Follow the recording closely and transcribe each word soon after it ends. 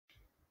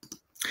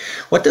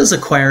What does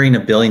acquiring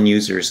 1 billion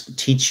users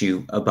teach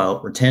you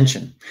about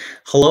retention?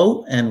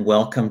 Hello and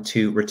welcome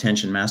to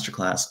Retention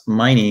Masterclass.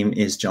 My name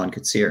is John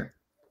Koetsier.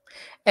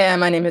 And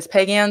my name is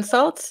Peggy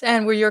Salz,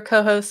 and we're your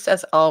co-hosts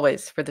as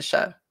always for the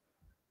show.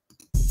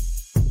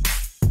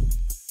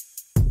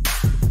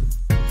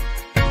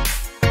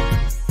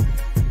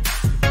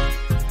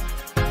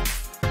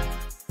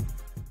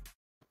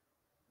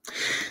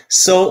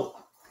 So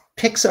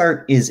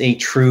Picsart is a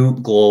true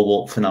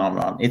global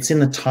phenomenon. It's in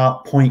the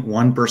top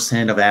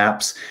 0.1% of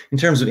apps. In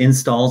terms of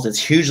installs, it's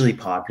hugely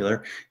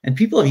popular, and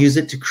people have used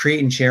it to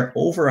create and share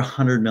over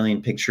 100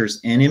 million pictures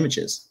and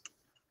images.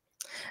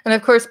 And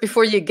of course,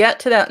 before you get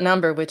to that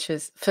number, which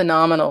is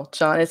phenomenal,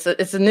 John, it's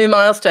a new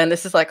milestone.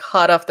 This is like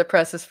hot off the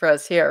presses for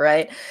us here,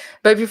 right?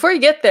 But before you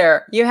get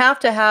there, you have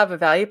to have a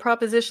value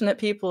proposition that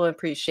people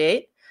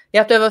appreciate. You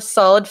have to have a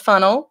solid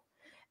funnel.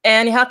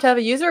 And you have to have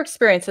a user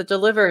experience that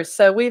delivers.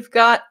 So we've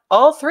got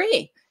all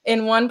three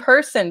in one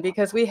person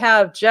because we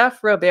have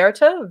Jeff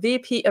Roberto,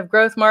 VP of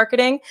Growth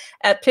Marketing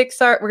at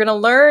Picsart. We're going to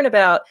learn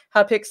about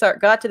how Picsart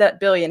got to that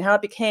billion, how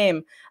it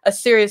became a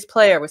serious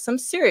player with some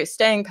serious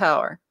staying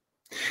power.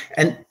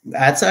 And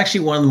that's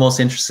actually one of the most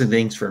interesting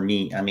things for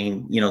me. I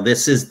mean, you know,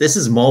 this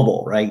is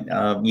mobile, right?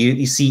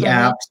 You see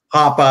apps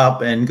pop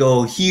up and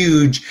go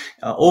huge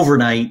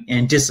overnight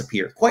and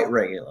disappear quite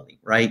regularly,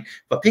 right?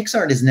 But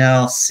Picsart is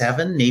now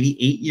 7, maybe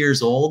 8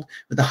 years old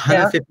with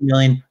 150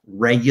 million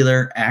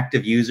regular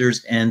active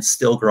users and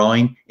still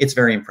growing. It's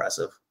very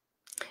impressive.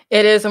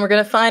 It is, and we're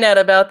going to find out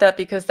about that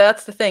because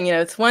that's the thing. You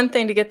know, it's one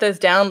thing to get those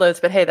downloads,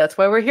 but hey, that's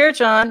why we're here,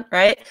 John,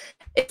 right?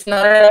 It's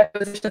not an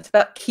acquisition, it's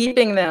about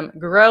keeping them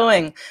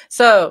growing.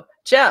 So,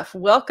 Jeff,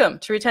 welcome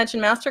to Retention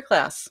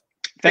Masterclass.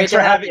 Thanks for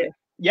having me.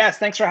 Yes,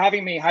 thanks for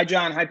having me. Hi,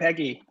 John. Hi,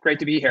 Peggy. Great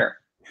to be here.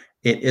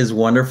 It is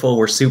wonderful.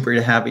 We're super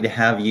happy to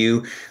have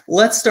you.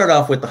 Let's start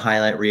off with the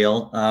highlight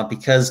reel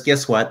because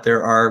guess what?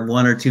 There are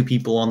 1 or 2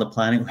 people on the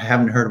planet who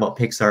haven't heard about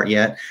Picsart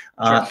yet.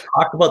 Sure.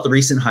 Talk about the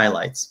recent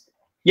highlights.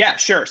 Yeah,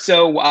 sure.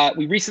 So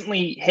we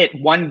recently hit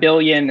 1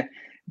 billion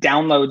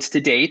downloads to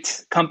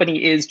date.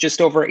 Company is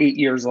just over 8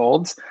 years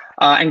old.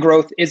 And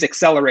growth is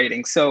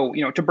accelerating. So,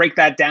 you know, to break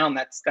that down,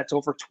 that's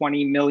over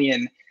 20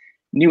 million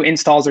new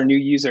installs or new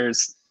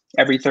users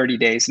every 30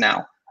 days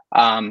now.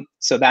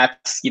 So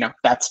that's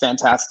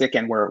fantastic,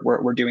 and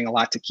we're doing a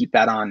lot to keep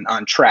that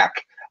on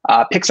track.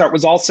 Picsart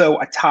was also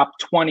a top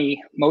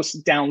 20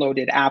 most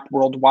downloaded app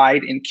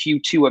worldwide in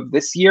Q2 of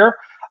this year,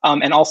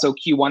 and also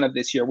Q1 of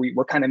this year.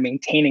 We're kind of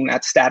maintaining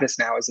that status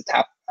now as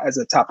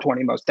a top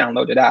 20 most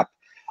downloaded app.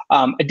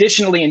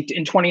 Additionally, in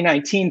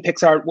 2019,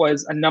 Picsart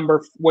was the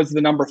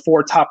number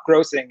 4 top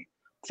grossing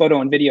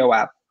photo and video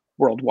app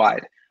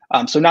worldwide.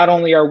 So not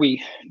only are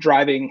we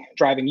driving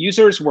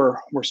users, we're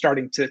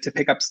starting to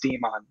pick up steam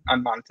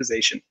on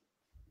monetization.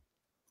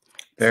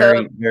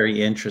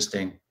 Very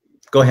interesting.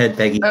 Go ahead,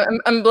 Peggy.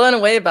 I'm blown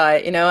away by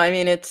it. You know, I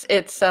mean, it's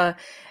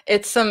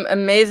some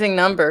amazing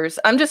numbers.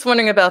 I'm just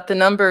wondering about the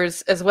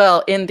numbers as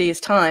well in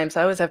these times.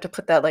 I always have to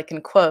put that like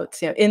in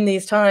quotes, you know, in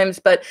these times.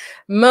 But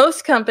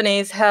most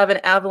companies have an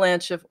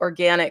avalanche of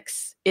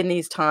organics in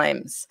these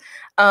times.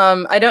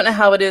 I don't know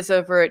how it is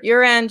over at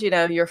your end. You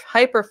know, you're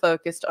hyper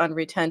focused on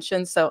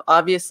retention. So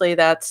obviously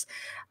that's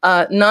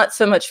not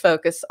so much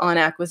focus on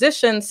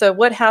acquisition. So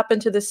what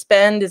happened to the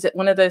spend? Is it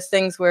one of those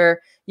things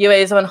where UA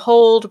is on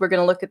hold? We're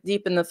going to look at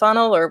deep in the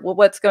funnel, or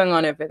what's going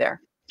on over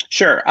there?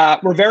 Sure.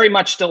 We're very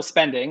much still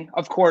spending.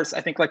 Of course,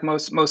 I think like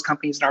most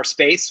companies in our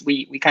space,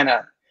 we kind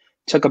of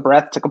took a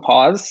breath, took a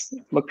pause,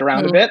 looked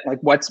around a bit, like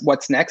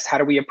what's next? How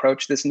do we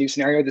approach this new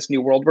scenario, this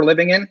new world we're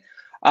living in?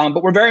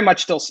 But we're very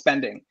much still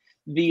spending.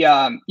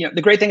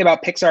 The great thing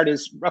about Picsart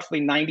is roughly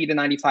 90 to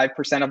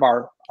 95%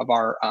 of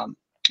our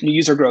new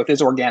user growth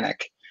is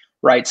organic,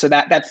 right? So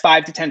that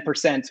 5 to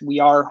 10% we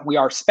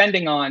are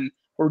spending on.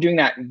 We're doing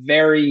that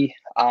very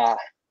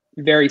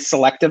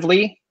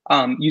selectively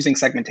using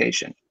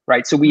segmentation,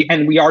 right? So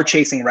we are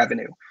chasing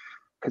revenue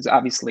because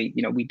obviously,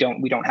 you know, we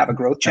don't have a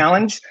growth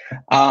challenge.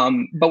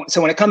 But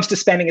so when it comes to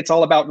spending, it's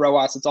all about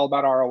ROAS, it's all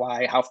about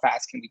ROI. How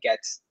fast can we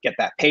get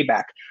that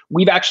payback?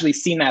 We've actually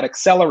seen that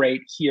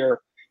accelerate here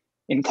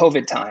in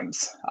COVID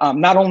times.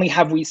 Not only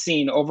have we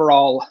seen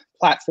overall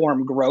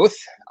platform growth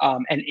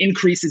and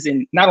increases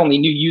in not only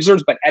new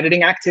users, but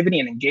editing activity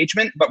and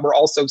engagement, but we're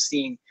also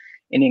seeing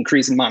an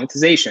increase in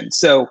monetization.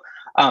 So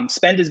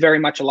spend is very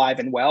much alive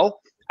and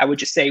well. I would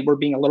just say we're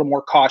being a little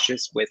more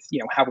cautious with, you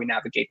know, how we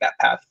navigate that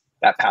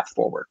path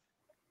forward.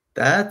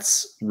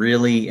 That's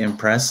really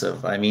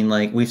impressive. I mean,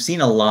 like we've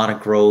seen a lot of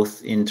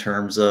growth in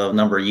terms of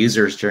number of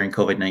users during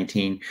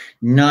COVID-19.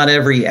 Not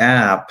every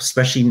app,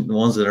 especially the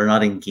ones that are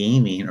not in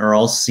gaming, are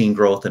also seeing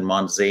growth in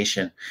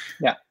monetization.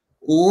 Yeah.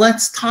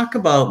 Let's talk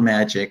about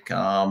Magic.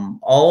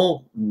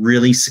 All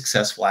really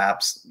successful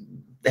apps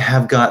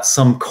have got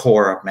some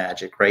core of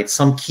magic, right?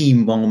 Some key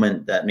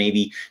moment that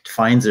maybe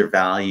defines their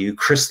value,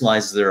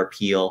 crystallizes their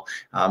appeal.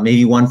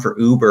 Maybe one for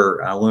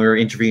Uber, when we were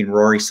interviewing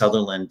Rory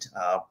Sutherland,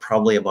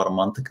 probably about a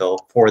month ago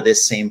for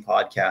this same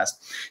podcast,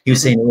 he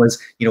was saying it was,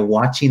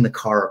 watching the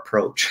car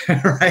approach,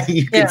 right?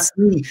 You could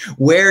see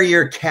where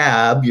your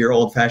cab, your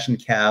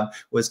old-fashioned cab,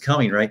 was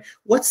coming, right?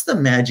 What's the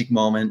magic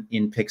moment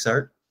in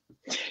Picsart?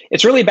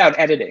 It's really about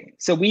editing.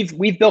 So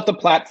we've built a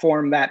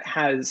platform that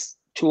has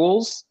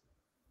tools,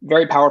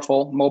 very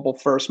powerful, mobile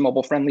first,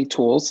 mobile friendly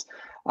tools,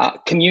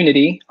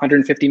 community,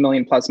 150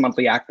 million plus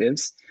monthly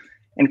actives,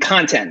 and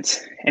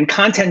content. And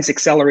content's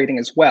accelerating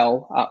as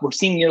well. We're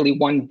seeing nearly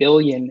 1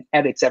 billion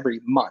edits every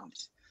month.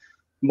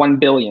 1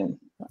 billion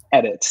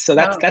edits. So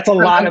that's a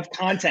lot of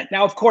content.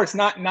 Now, of course,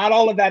 not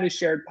all of that is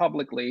shared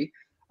publicly.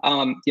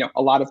 A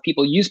lot of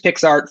people use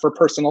Picsart for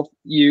personal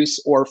use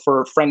or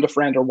for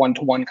friend-to-friend or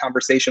one-to-one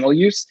conversational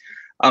use.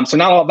 So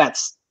not all of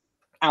that's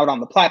out on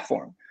the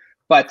platform.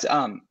 But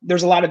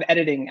there's a lot of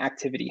editing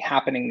activity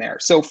happening there.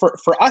 So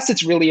for us,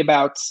 it's really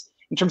about,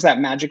 in terms of that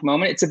magic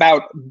moment, it's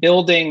about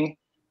building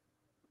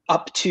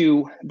up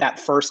to that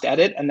first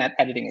edit and that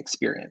editing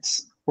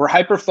experience. We're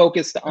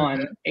hyper-focused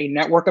on a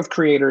network of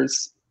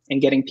creators and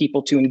getting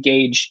people to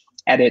engage,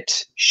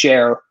 edit,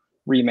 share,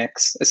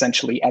 remix,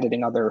 essentially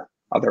editing other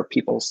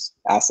people's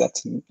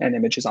assets and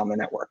images on the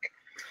network.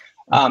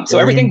 So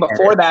everything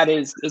before that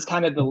is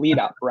kind of the lead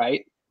up,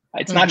 right?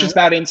 It's not just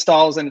about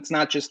installs, and it's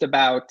not just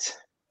about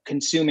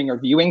consuming or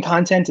viewing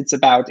content. It's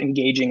about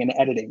engaging and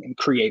editing and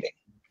creating.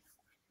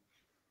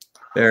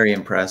 Very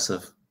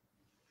impressive.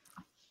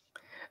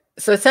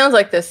 So it sounds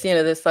like this,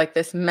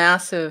 this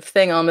massive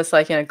thing, almost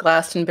like,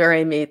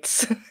 Glastonbury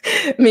meets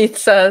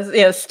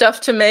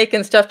stuff to make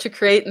and stuff to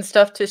create and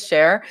stuff to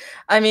share.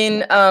 I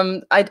mean,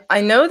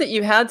 I know that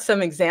you had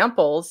some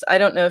examples. I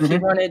don't know if you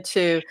wanted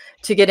to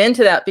get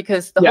into that,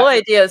 because the whole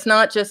idea is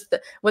not just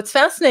what's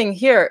fascinating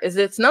here is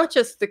it's not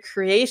just the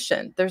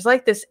creation. There's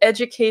like this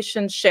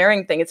education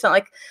sharing thing. It's not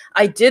like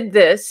I did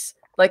this.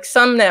 Like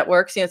some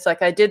networks, it's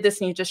like I did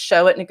this and you just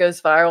show it and it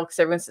goes viral because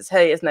everyone says,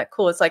 hey, isn't that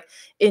cool? It's like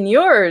in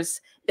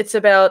yours, it's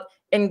about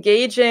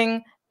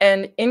engaging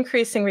and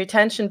increasing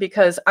retention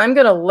because I'm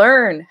going to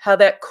learn how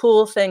that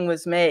cool thing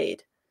was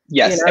made.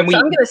 Yes. And so I'm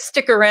going to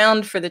stick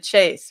around for the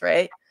chase,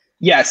 right?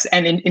 Yes.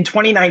 And in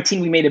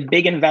 2019, we made a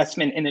big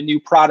investment in a new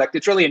product.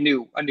 It's really a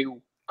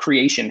new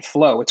creation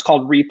flow. It's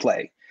called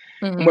Replay.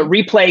 And what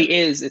Replay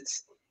is,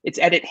 it's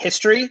edit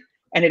history,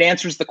 and it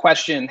answers the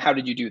question, how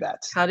did you do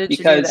that? How did you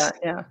do that?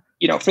 Yeah.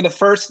 For the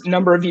first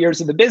number of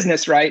years of the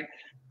business, right?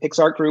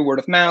 Picsart grew word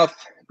of mouth,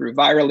 grew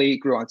virally,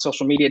 grew on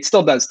social media. It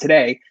still does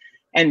today.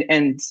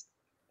 And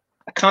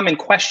a common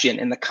question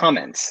in the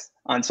comments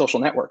on social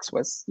networks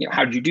was,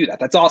 how did you do that?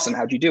 That's awesome.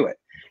 How'd you do it?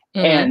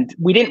 And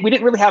we didn't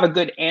really have a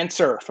good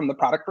answer from the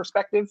product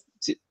perspective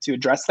to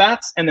address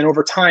that. And then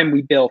over time,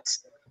 we built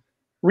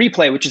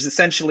Replay, which is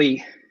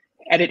essentially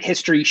edit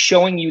history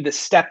showing you the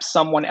steps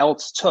someone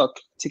else took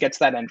to get to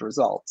that end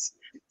result.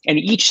 And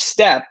each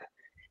step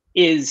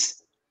is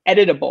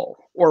editable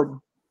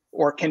or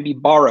can be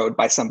borrowed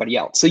by somebody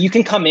else. So you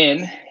can come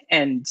in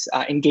and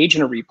engage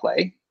in a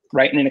replay,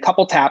 right? And in a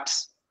couple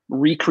taps,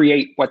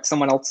 recreate what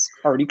someone else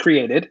already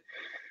created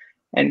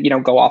and,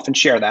 go off and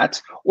share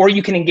that. Or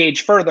you can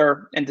engage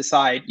further and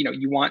decide,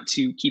 you want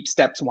to keep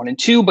steps 1 and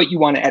 2, but you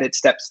want to edit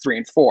steps 3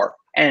 and 4.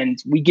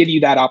 And we give you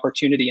that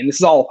opportunity. And this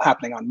is all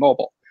happening on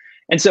mobile.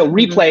 And so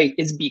Replay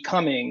is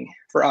becoming,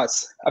 for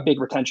us, a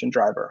big retention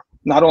driver.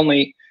 Not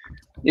only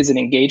is it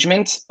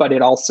engagement, but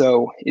it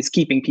also is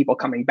keeping people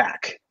coming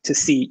back to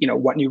see,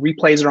 what new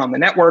replays are on the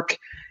network,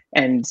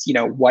 and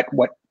what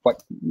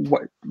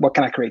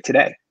can I create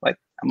today? Like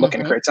I'm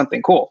looking to create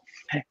something cool,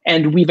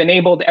 and we've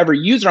enabled every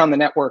user on the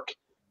network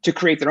to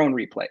create their own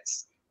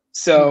replays.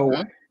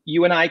 So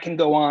you and I can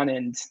go on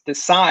and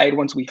decide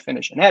once we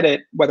finish an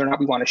edit whether or not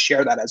we want to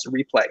share that as a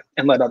replay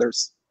and let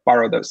others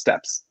borrow those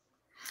steps.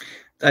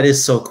 That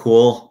is so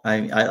cool.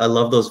 I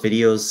love those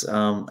videos.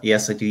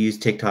 Yes, I do use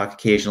TikTok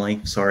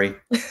occasionally. Sorry.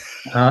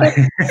 We're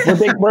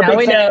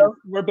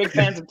big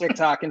fans of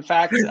TikTok. In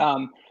fact,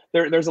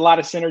 there's a lot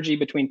of synergy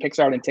between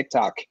Picsart and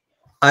TikTok.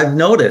 I've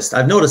noticed,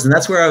 and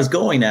that's where I was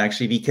going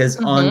actually, because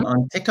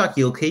on TikTok,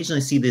 you'll occasionally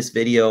see this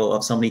video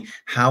of somebody,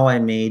 how I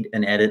made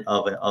an edit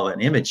of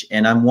an image.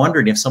 And I'm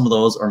wondering if some of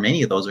those or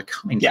many of those are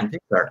coming from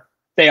Picsart.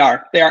 They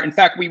are. In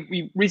fact,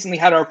 we recently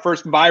had our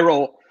first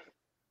viral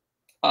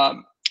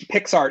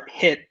Picsart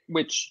hit,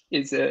 which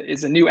is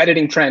a new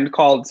editing trend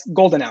called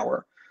golden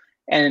hour.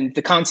 And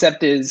the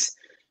concept is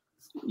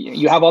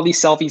you have all these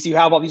selfies, you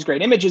have all these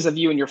great images of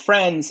you and your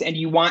friends, and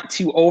you want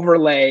to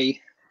overlay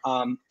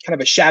kind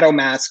of a shadow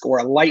mask or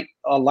a light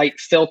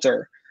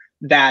filter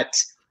that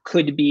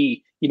could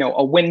be,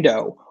 a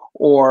window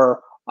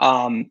or,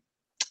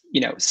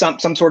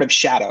 some sort of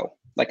shadow,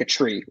 like a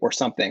tree or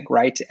something,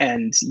 right?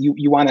 And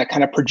you want to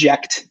kind of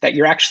project that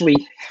you're actually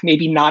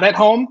maybe not at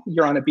home,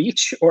 you're on a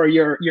beach, or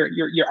you're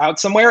out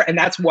somewhere, and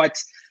that's what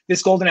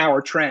this golden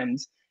hour trend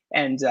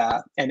and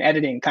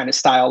editing kind of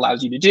style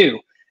allows you to do.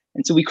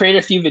 And so we created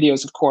a few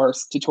videos, of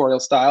course, tutorial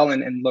style,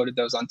 and loaded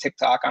those on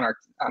TikTok on our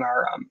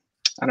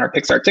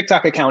Picsart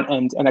TikTok account,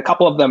 and a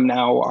couple of them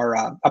now are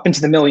up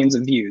into the millions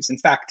of views. In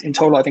fact, in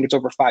total, I think it's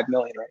over 5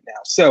 million right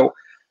now. So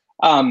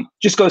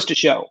just goes to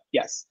show,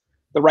 yes,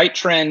 the right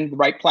trend, the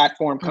right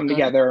platform come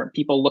together.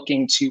 People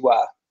looking to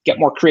get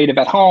more creative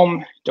at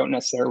home, don't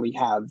necessarily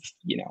have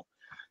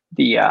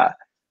the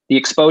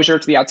exposure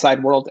to the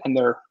outside world, and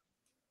they're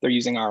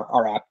using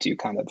our app to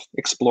kind of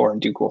explore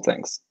and do cool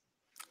things.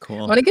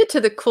 Cool. I want to get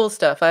to the cool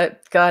stuff. I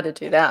got to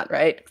do that,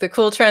 right? The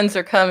cool trends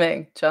are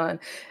coming, John.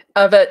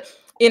 But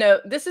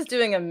this is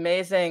doing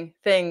amazing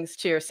things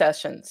to your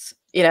sessions.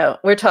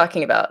 We're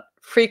talking about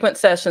frequent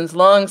sessions,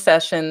 long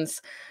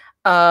sessions,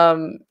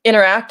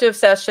 interactive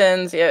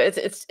sessions.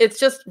 It's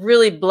just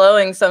really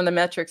blowing some of the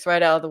metrics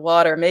right out of the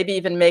water. Maybe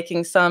even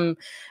making some,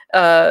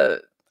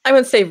 I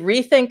wouldn't say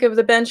rethink of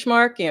the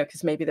benchmark,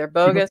 because maybe they're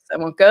bogus. I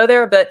won't go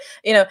there, but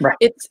right.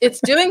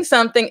 It's doing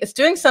something. It's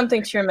doing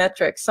something to your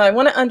metrics. So I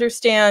want to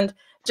understand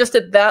just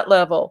at that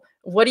level,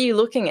 what are you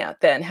looking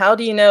at then? How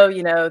do you know?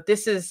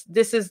 This is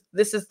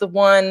the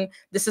one.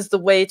 This is the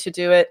way to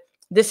do it.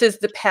 This is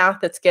the path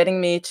that's getting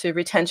me to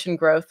retention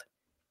growth.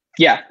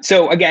 Yeah.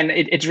 So again,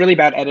 it's really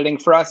about editing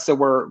for us. So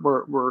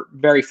we're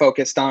very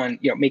focused on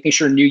making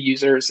sure new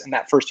users and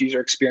that first user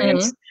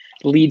experience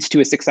leads to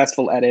a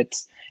successful edit.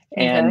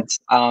 And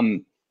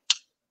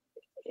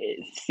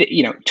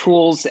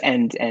tools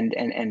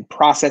and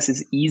process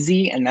is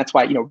easy, and that's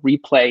why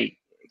replay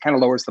kind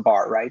of lowers the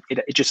bar, right?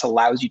 It just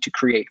allows you to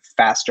create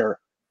faster,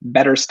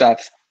 better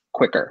stuff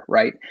quicker,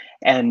 right?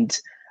 And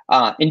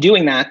in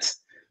doing that,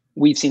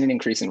 we've seen an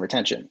increase in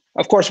retention.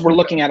 Of course, we're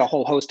looking at a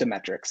whole host of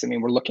metrics. I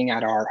mean, we're looking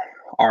at our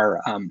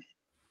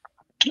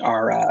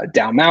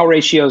down MAU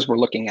ratios. We're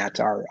looking at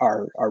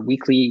our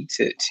weekly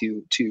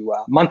to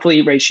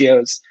monthly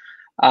ratios.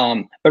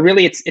 But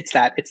really, it's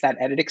that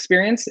edit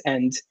experience,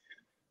 and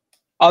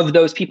of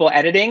those people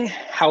editing,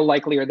 how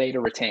likely are they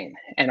to retain,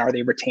 and are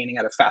they retaining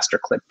at a faster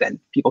clip than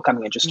people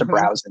coming in just to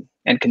browse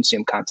and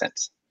consume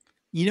content?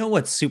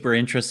 What's super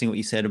interesting what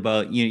you said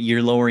about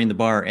you're lowering the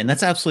bar, and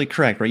that's absolutely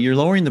correct, right? You're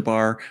lowering the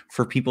bar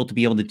for people to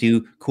be able to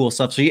do cool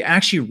stuff. So you're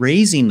actually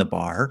raising the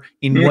bar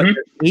in what you're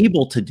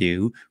able to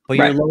do, but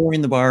you're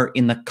lowering the bar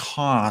in the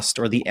cost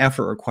or the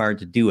effort required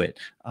to do it.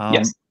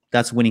 Yes.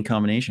 That's a winning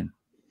combination.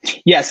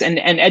 Yes, and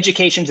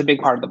education is a big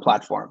part of the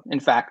platform.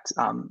 In fact,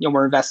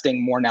 we're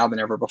investing more now than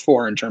ever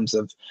before in terms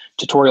of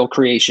tutorial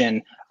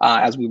creation.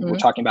 As we were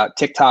talking about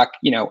TikTok,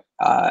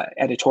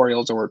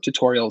 editorials or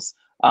tutorials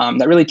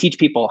that really teach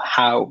people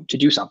how to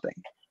do something,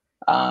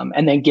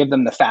 and then give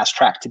them the fast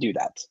track to do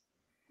that.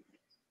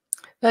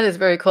 That is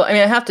very cool. I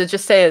mean, I have to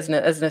just say as an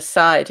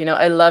aside,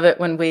 I love it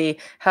when we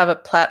have a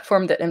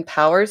platform that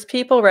empowers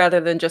people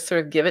rather than just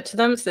sort of give it to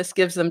them. So this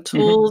gives them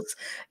tools.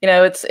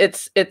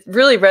 It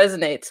really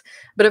resonates.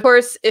 But of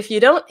course, if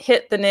you don't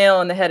hit the nail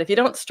on the head, if you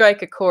don't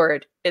strike a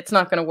chord, it's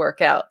not going to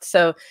work out.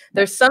 So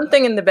there's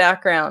something in the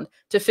background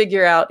to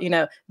figure out,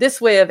 this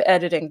way of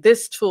editing,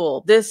 this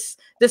tool, this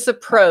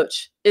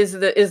approach is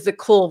the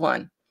cool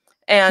one.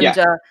 And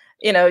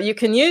you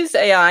can use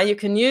AI, you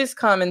can use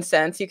common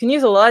sense, you can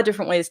use a lot of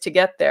different ways to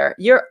get there.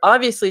 You're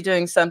obviously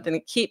doing something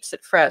that keeps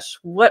it fresh.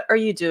 What are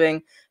you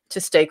doing to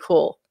stay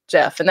cool,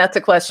 Jeff? And that's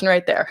a question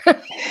right there.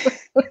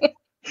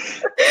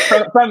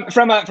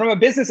 from a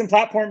business and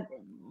platform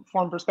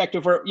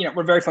perspective,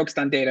 we're very focused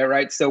on data,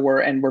 right? So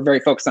we're very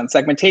focused on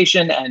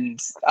segmentation, and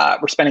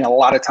we're spending a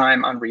lot of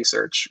time on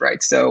research,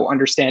 right? So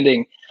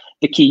understanding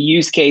the key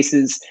use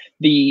cases,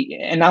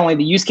 and not only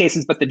the use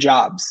cases, but the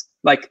jobs,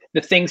 like the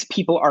things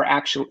people are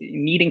actually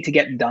needing to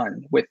get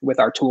done with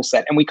our tool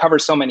set. And we cover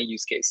so many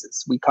use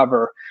cases. We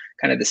cover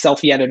kind of the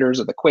selfie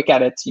editors or the quick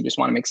edits. You just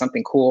want to make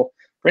something cool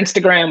for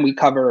Instagram. We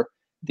cover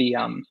the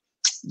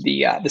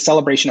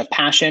celebration of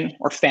passion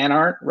or fan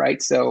art,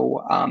 right?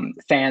 So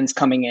fans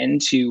coming in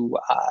to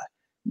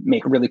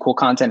make really cool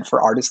content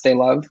for artists they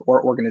love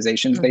or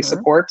organizations they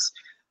support.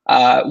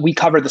 We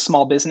cover the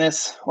small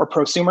business or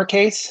prosumer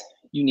case.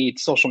 You need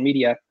social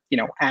media,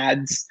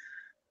 ads,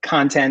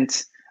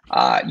 content.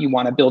 You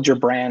want to build your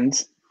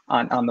brand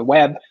on the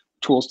web,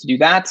 tools to do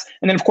that.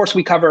 And then of course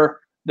we cover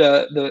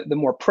the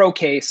more pro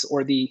case,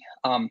 or the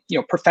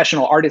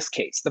professional artist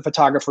case, the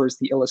photographers,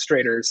 the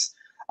illustrators,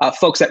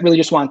 folks that really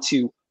just want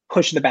to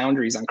push the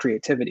boundaries on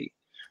creativity,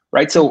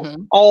 right? So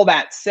all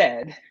that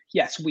said,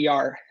 yes, we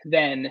are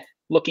then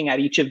looking at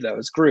each of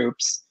those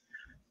groups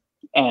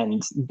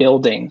and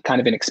building kind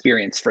of an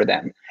experience for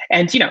them.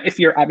 And if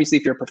you're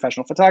a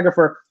professional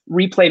photographer,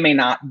 replay may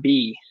not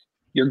be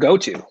your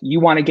go-to. You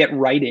want to get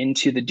right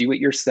into the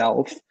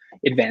do-it-yourself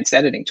advanced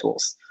editing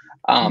tools,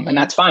 and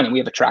that's fine. And we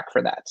have a track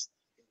for that.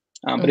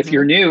 But if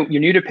you're new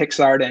to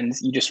Picsart and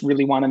you just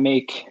really want to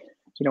make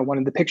one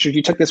of the pictures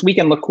you took this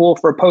weekend look cool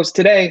for a post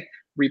today,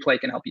 replay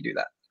can help you do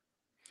that.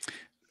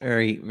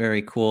 Very,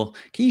 very cool.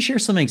 Can you share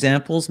some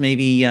examples?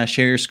 Maybe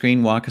share your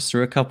screen, walk us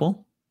through a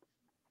couple.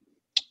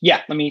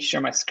 Yeah, let me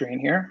share my screen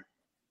here.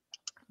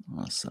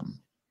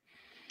 Awesome.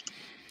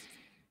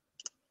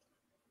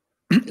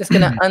 Just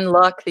going to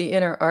unlock the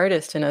inner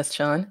artist in us,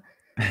 John.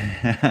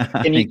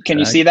 Can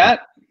you see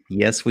that?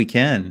 Yes, we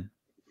can.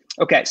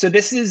 Okay, so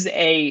this is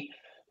a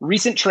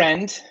recent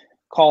trend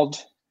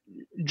called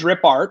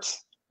drip art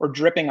or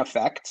dripping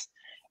effect.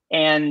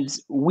 And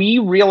we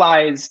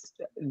realized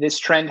this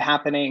trend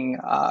happening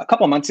a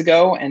couple of months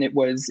ago, and it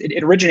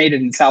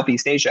originated in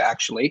Southeast Asia,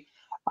 actually,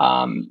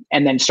 and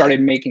then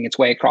started making its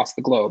way across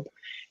the globe.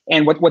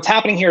 And what's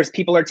happening here is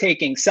people are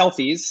taking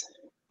selfies,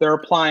 they're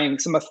applying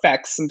some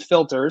effects, some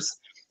filters,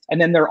 and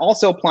then they're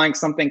also applying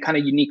something kind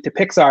of unique to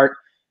Picsart,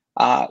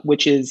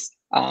 which is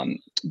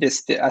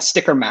a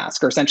sticker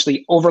mask, or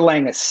essentially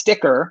overlaying a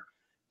sticker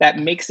that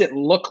makes it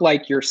look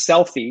like your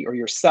selfie or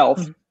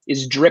yourself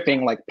is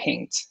dripping like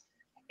paint.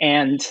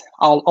 And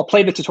I'll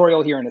play the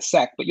tutorial here in a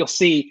sec, but you'll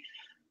see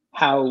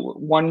how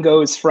one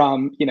goes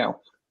from,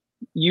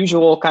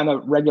 usual kind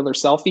of regular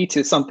selfie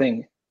to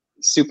something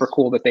super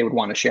cool that they would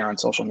want to share on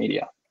social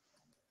media.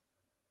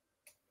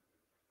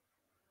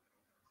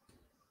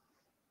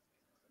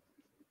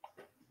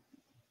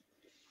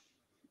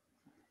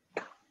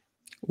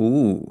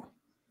 Ooh.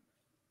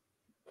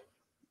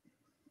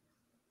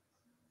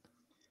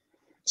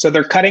 So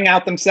they're cutting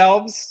out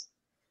themselves.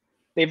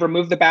 They've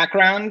removed the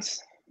background.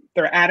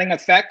 They're adding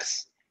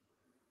effects.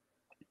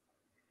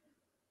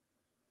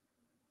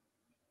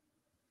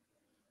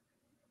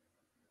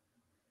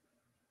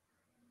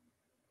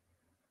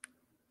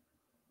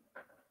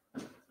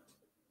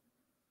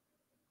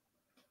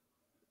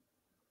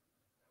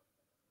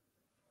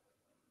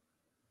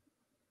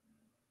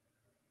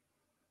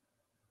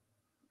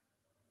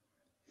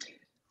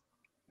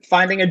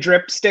 Finding a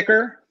drip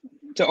sticker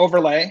to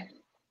overlay.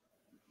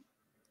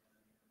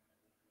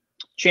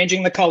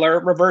 Changing the color,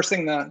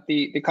 reversing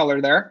the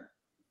color there.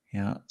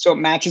 Yeah. So it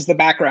matches the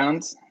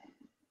background.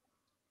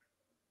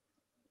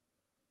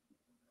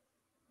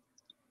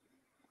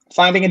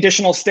 Finding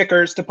additional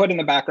stickers to put in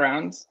the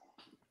background.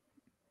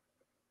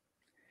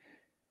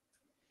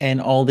 And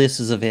all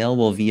this is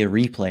available via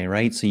replay,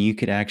 right? So you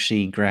could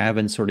actually grab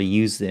and sort of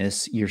use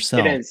this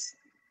yourself. It is.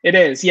 It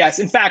is, yes.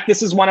 In fact,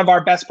 this is one of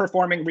our best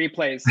performing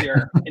replays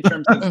here in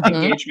terms of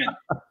engagement.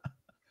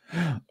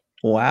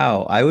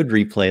 Wow, I would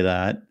replay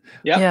that.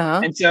 Yep.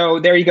 Yeah. And so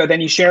there you go. Then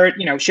you share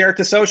it, share it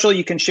to social.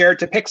 You can share it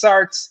to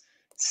Picsart,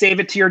 save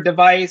it to your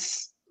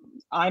device,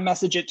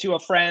 iMessage it to a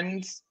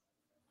friend.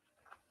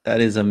 That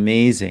is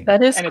amazing.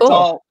 That is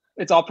cool.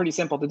 It's all pretty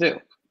simple to do.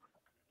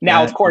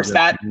 Now, of course,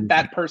 that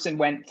person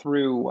went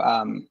through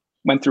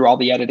all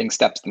the editing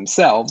steps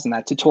themselves, and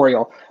that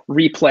tutorial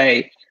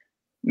replay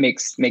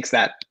makes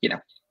that,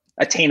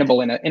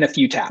 attainable in a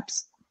few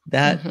taps.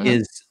 That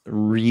is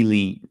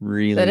really,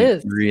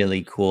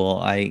 really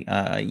cool.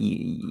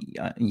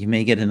 You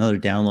may get another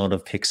download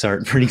of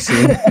Picsart pretty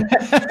soon.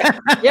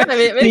 Yeah, I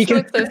mean, it makes it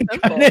look so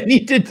simple. I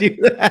need to do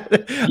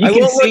that. I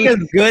won't look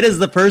as good as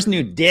the person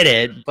who did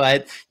it,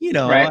 but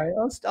right.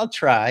 I'll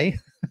try.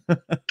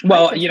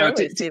 Well,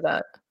 to see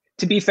that.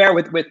 To be fair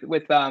with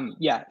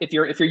if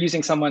you're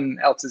using someone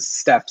else's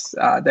steps,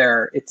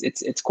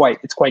 it's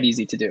quite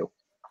easy to do.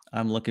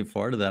 I'm looking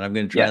forward to that. I'm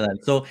going to try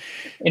that. So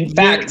in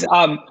fact,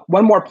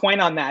 one more point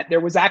on that. There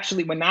was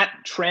actually, when that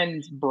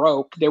trend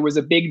broke, there was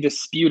a big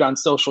dispute on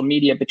social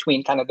media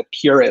between kind of the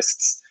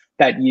purists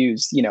that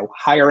use,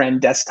 higher end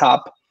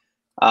desktop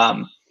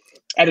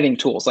editing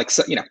tools, like,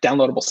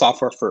 downloadable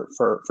software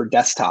for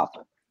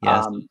desktop.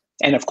 Yes.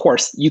 And of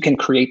course, you can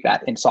create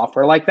that in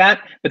software like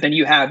that. But then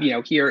you have,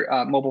 here,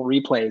 mobile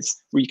replays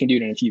where you can do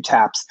it in a few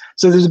taps.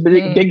 So there's a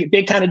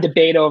big kind of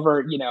debate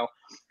over,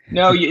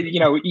 no,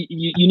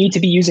 you need to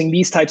be using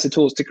these types of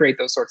tools to create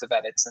those sorts of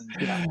edits, and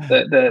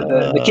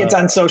the kids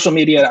on social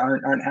media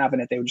aren't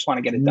having it. They just want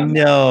to get it done.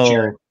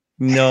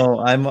 No,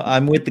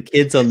 I'm with the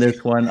kids on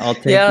this one. I'll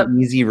take the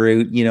easy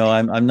route.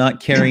 I'm not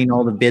carrying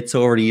all the bits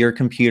over to your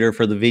computer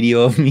for the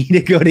video of me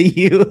to go to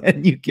you,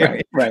 and you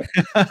carry. Right.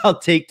 I'll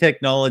take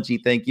technology.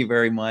 Thank you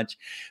very much.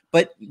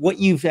 But what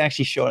you've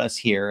actually shown us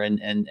here,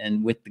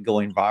 and with the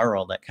going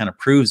viral, that kind of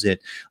proves it.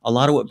 A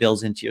lot of what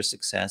builds into your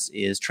success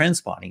is trend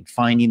spotting,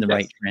 finding the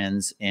right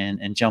trends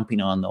and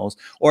jumping on those,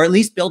 or at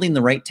least building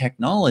the right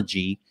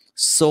technology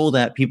so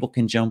that people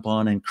can jump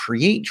on and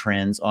create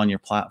trends on your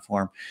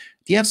platform.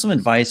 Do you have some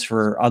advice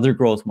for other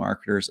growth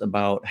marketers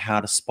about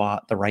how to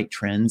spot the right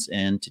trends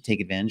and to take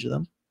advantage of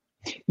them?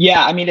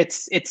 Yeah, I mean,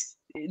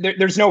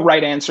 there's no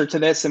right answer to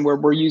this, and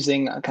we're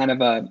using a kind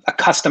of a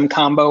custom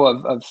combo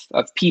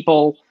of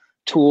people,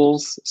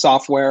 tools,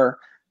 software,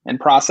 and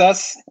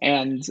process.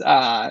 And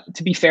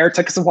to be fair, it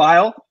took us a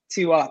while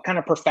to kind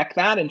of perfect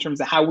that in terms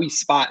of how we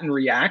spot and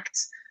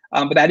react.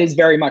 But that is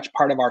very much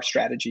part of our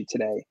strategy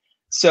today.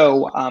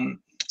 So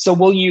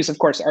we'll use, of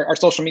course, our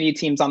social media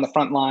teams on the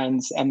front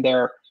lines, and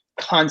they're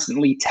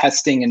constantly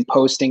testing and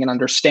posting and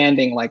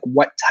understanding like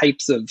what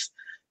types of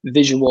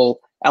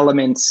visual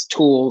elements,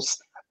 tools,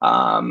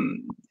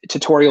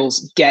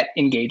 tutorials get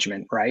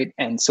engagement, right?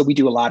 And so we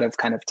do a lot of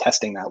kind of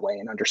testing that way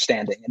and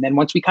understanding. And then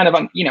once we kind of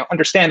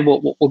understand,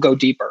 we'll go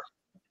deeper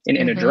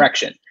in a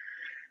direction.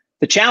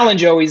 The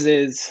challenge always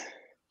is,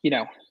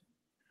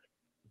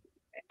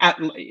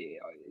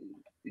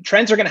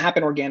 trends are going to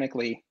happen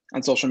organically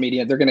on social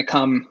media. They're going to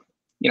come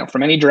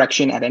from any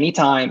direction at any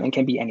time and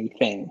can be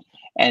anything.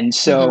 And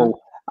so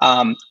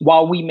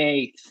while we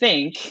may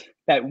think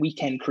that we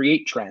can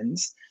create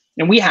trends,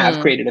 and we have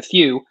created a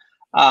few,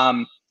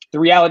 the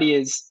reality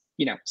is,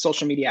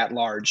 social media at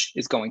large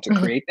is going to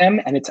create them,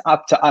 and it's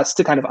up to us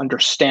to kind of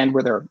understand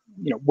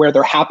where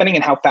they're happening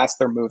and how fast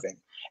they're moving.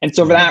 And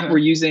so for that, we're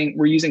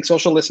using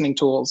social listening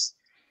tools.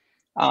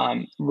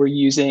 We're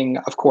using,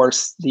 of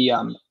course, the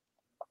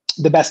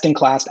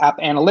best-in-class app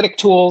analytic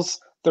tools,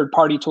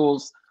 third-party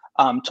tools,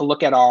 to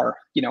look at our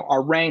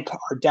rank,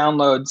 our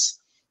downloads,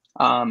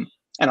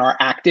 and our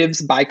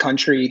actives by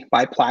country,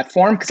 by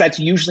platform, because that's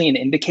usually an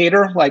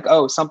indicator like,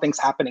 oh, something's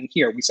happening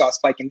here. We saw a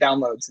spike in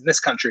downloads in this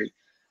country.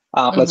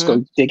 Let's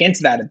go dig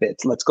into that a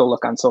bit. Let's go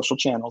look on social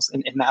channels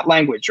in that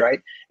language,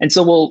 right? And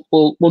so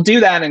we'll do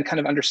that and kind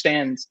of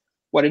understand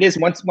what it is.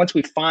 Once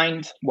we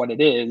find what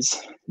it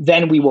is,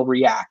 then we will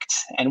react,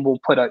 and we'll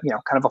put kind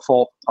of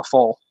a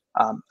full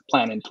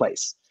plan in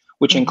place,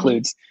 which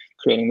includes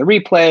creating the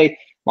replay,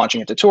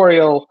 launching a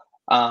tutorial,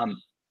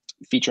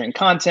 featuring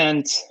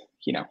content,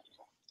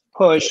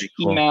 push,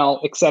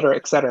 email, et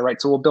cetera,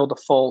 right? So we'll build a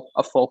full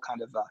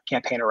kind of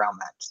campaign around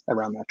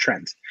that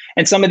trend.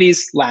 And some of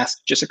these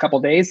last just a couple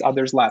of days,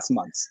 others last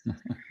months.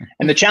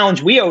 And the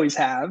challenge we always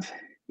have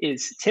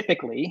is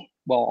typically,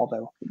 well,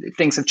 although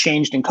things have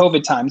changed in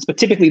COVID times, but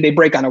typically they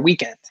break on a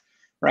weekend,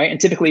 right? And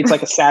typically it's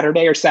like a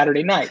Saturday or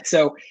Saturday night.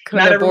 So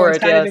not everyone's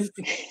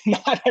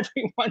not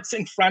everyone's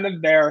in front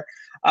of their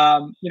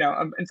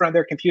in front of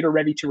their computer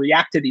ready to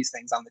react to these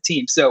things on the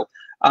team. So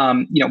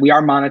we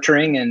are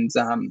monitoring, and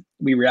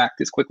we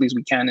react as quickly as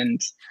we can.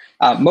 And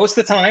most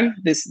of the time,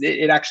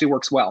 it actually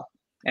works well.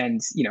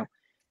 And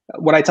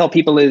what I tell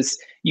people is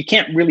you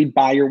can't really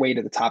buy your way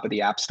to the top of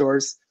the app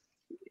stores.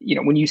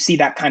 When you see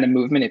that kind of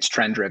movement, it's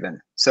trend driven.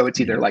 So it's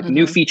either like a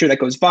new feature that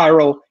goes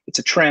viral, it's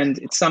a trend,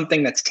 it's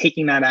something that's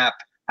taking that app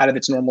out of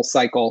its normal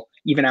cycle,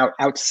 even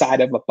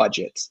outside of a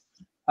budget,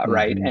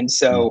 right? And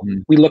so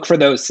we look for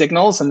those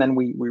signals, and then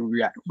we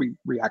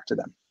react to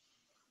them.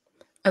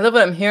 I love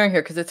what I'm hearing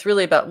here, because it's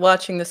really about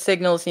watching the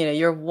signals.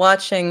 You're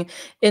watching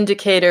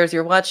indicators,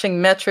 you're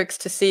watching metrics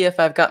to see if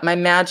I've got my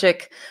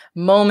magic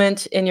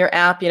moment in your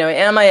app.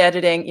 Am I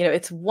editing?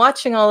 It's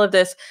watching all of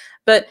this.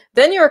 But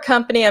then you're a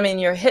company,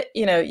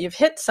 you've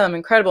hit some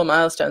incredible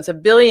milestones.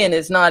 1 billion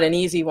is not an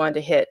easy one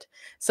to hit.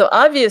 So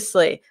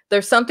obviously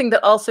there's something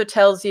that also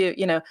tells you,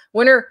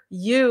 when are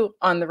you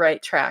on the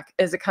right track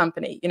as a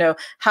company?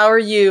 How are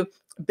you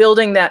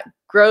building that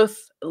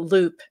growth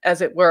loop,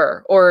 as it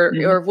were, or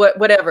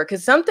whatever,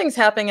 because something's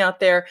happening out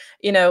there.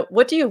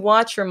 What do you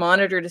watch or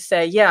monitor to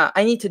say, yeah,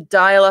 I need to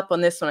dial up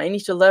on this one, I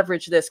need to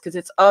leverage this because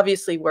it's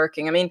obviously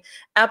working?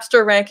 App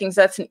Store rankings,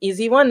 that's an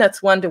easy one,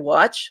 that's one to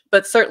watch,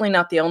 but certainly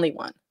not the only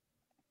one.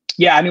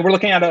 Yeah, we're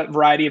looking at a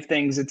variety of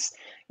things.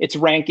 It's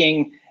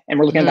ranking, and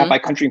we're looking at that by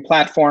country and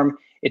platform.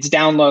 It's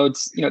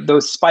downloads.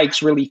 Those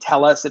spikes really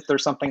tell us if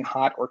there's something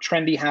hot or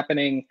trendy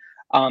happening.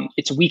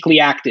 It's weekly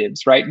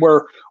actives, right?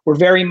 We're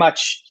very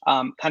much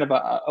kind of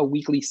a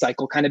weekly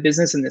cycle kind of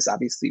business, and this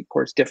obviously, of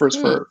course, differs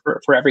for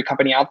every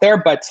company out there.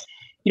 But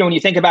when you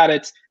think about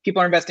it,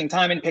 people are investing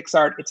time in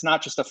Picsart. It's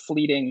not just a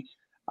fleeting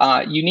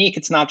unique.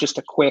 It's not just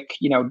a quick,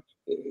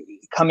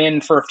 come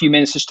in for a few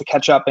minutes just to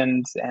catch up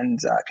and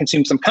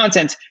consume some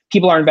content.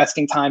 People are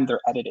investing time. They're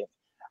editing,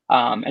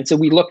 and so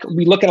we look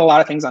at a lot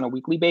of things on a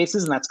weekly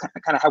basis, and that's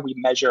kind of how we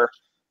measure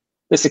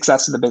the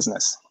success of the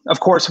business.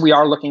 Of course, we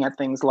are looking at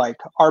things like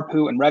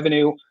ARPU and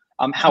revenue.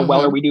 How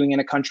well are we doing in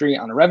a country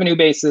on a revenue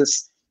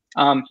basis?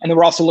 And then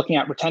we're also looking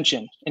at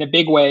retention in a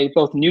big way,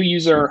 both new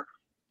user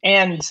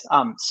and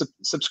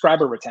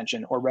subscriber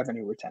retention or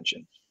revenue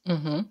retention.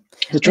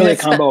 It's really a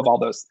combo of all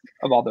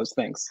those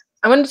things.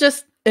 I want to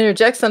just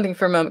interject something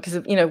for a moment,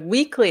 because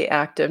weekly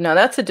active, now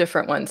that's a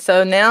different one.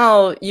 So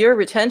now your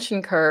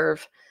retention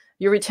curve,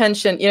 your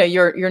retention,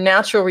 your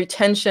natural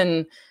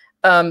retention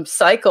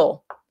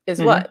cycle is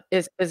what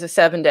is a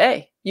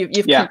 7-day.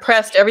 You've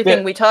compressed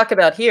everything we talk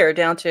about here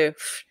down to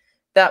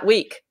that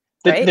week.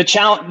 Right? The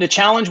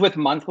challenge with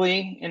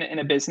monthly in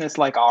a business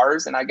like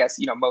ours, and I guess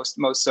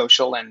most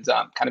social and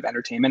kind of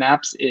entertainment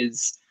apps,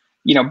 is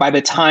by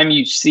the time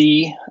you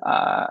see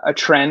a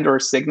trend or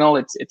a signal,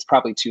 it's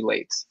probably too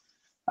late.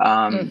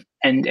 And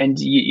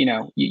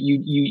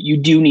you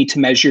do need to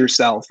measure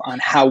yourself on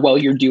how well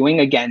you're doing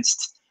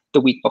against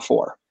the week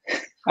before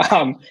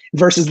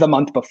versus the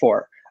month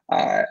before.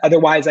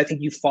 Otherwise, I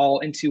think you fall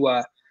into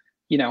a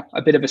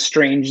bit of a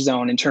strange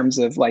zone in terms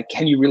of like,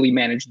 can you really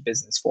manage the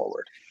business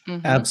forward?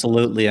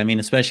 Absolutely.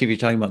 Especially if you're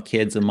talking about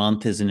kids, a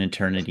month is an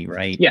eternity,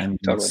 right? Yeah, and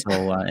totally.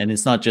 So, and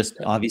it's not just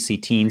obviously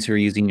teens who are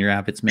using your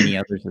app; it's many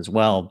others as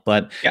well.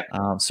 But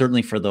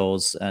certainly for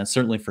those,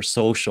 certainly for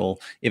social,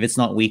 if it's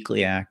not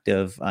weekly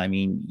active,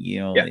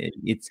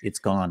 it's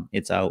gone,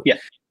 it's out. Yeah.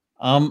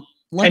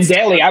 And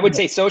daily, I would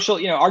say social,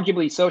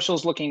 arguably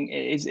socials looking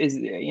is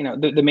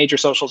the major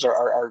socials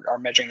are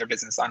measuring their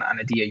business on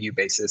a DAU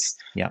basis,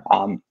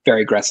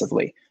 very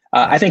aggressively.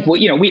 I think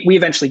we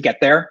eventually get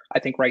there. I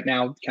think right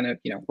now, kind of,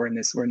 we're in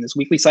this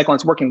weekly cycle, and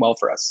it's working well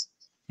for us.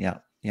 Yeah,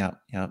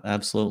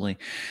 absolutely.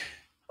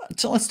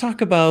 So let's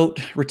talk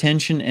about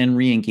retention and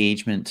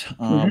re-engagement.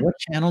 Mhm. What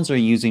channels are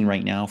you using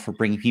right now for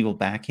bringing people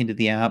back into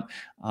the app?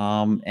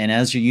 And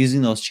as you're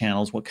using those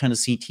channels, what kind of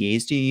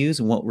CTAs do you use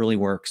and what really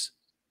works?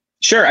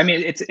 Sure. I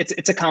mean,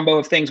 it's a combo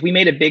of things. We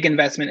made a big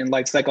investment in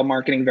lifecycle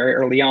marketing very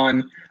early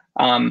on.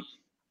 Um,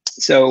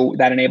 so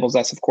that enables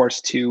us, of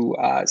course, to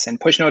send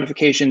push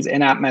notifications,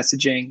 in-app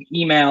messaging,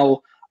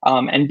 email,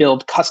 and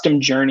build custom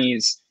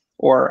journeys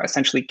or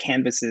essentially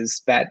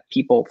canvases that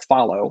people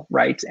follow,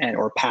 right? And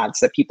or paths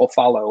that people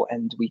follow,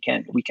 and we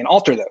can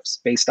alter those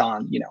based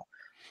on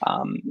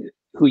um,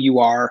 who you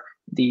are,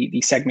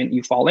 the segment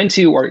you fall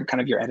into, or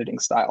kind of your editing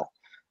style.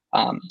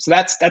 So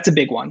that's a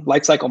big one.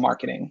 Lifecycle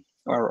marketing,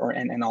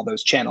 and all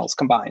those channels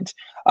combined.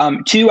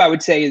 Two, I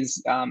would say,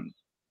 is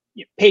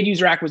paid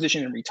user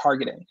acquisition and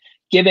retargeting.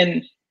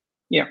 Given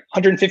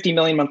 150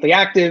 million monthly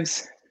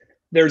actives,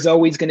 there's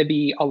always going to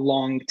be a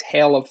long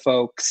tail of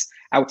folks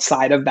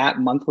outside of that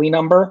monthly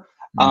number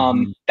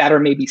that are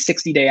maybe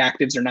 60-day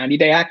actives or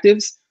 90-day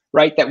actives,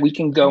 right? That we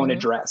can go and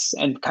address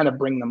and kind of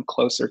bring them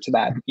closer to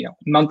that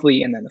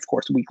monthly, and then of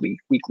course weekly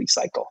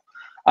cycle.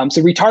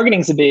 So retargeting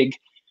is a big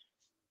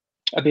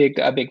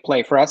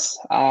play for us.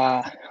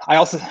 I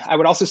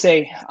would also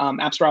say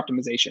App Store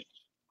optimization.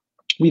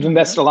 We've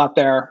invested a lot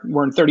there.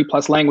 We're in 30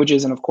 plus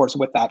languages, and of course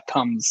with that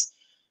comes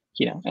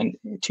and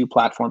 2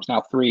 platforms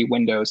now, 3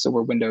 Windows. So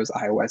we're Windows,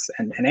 iOS,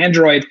 and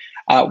Android.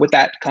 With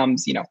that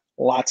comes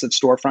lots of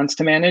storefronts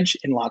to manage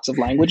in lots of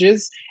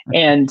languages,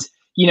 and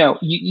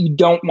you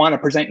don't want to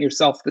present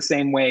yourself the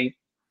same way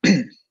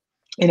in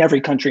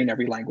every country, in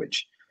every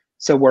language.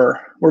 So we're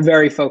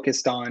very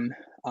focused on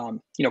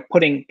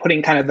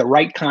putting kind of the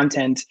right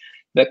content,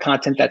 the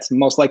content that's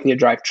most likely to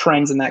drive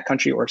trends in that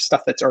country, or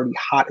stuff that's already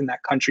hot in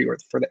that country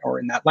or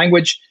in that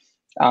language,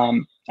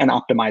 and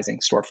optimizing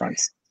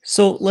storefronts.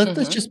 So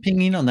let's just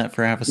ping in on that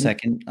for half a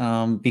second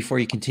before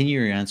you continue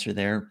your answer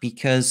there,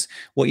 because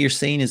what you're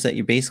saying is that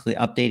you're basically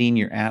updating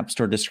your App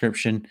Store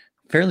description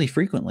fairly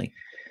frequently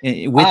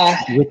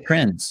with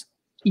trends.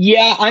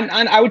 Yeah,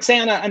 I would say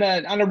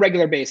on a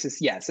regular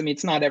basis, yes. I mean,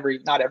 it's not every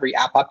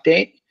app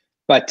update,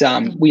 but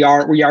we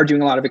are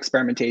doing a lot of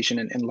experimentation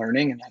and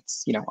learning, and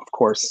that's of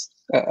course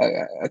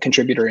a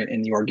contributor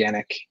in the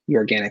organic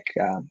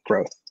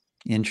growth.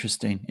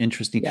 Interesting.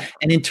 Yeah.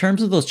 And in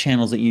terms of those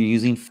channels that you're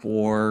using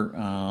for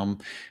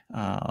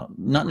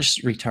not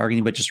just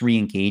retargeting, but just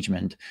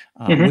re-engagement,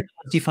 which ones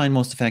do you find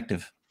most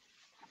effective?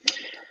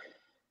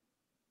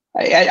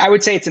 I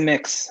would say it's a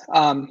mix.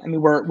 I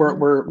mean,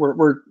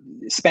 we're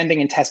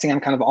spending and testing on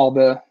kind of all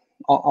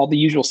the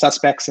usual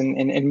suspects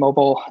in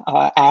mobile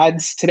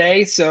ads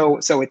today. So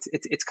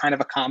it's kind of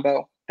a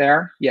combo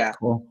there. Yeah.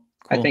 Cool.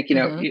 I think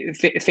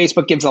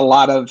Facebook gives a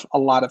lot of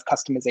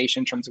customization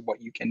in terms of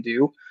what you can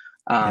do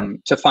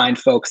to find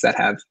folks that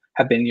have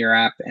been in your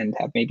app and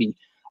have maybe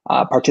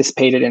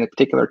participated in a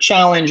particular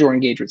challenge or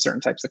engaged with certain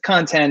types of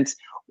content,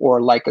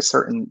 or like a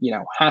certain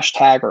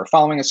hashtag, or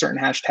following a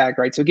certain hashtag,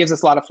 right? So it gives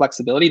us a lot of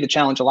flexibility. The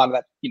challenge, a lot of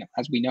that,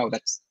 as we know,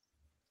 that's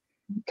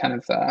kind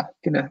of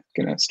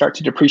gonna start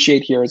to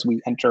depreciate here as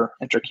we enter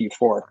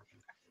Q4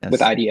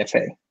 with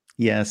IDFA.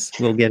 Yes,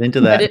 we'll get into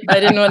that. I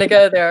didn't want to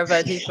go there,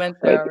 but he went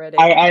there already.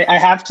 I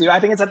have to. I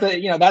think it's at the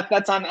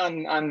that's on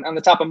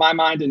the top of my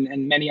mind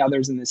and many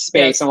others in this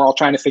space, and we're all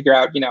trying to figure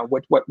out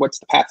what's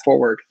the path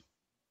forward.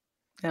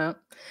 Yeah.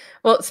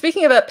 Well,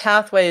 speaking about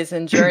pathways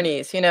and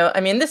journeys,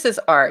 I mean, this is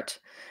art.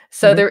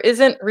 So there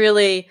isn't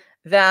really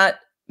that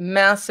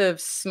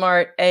massive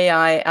smart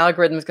AI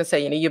algorithms going to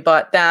say, you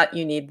bought that,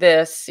 you need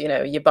this,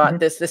 you bought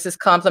this is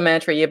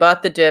complimentary, you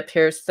bought the dip,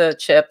 here's the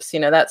chips,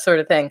 that sort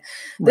of thing.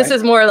 This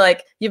is more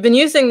like, you've been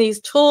using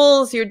these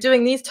tools, you're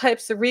doing these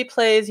types of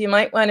replays, you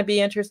might want to be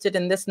interested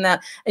in this and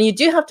that. And you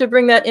do have to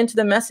bring that into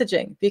the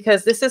messaging,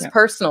 because this is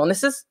personal, and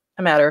this is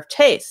a matter of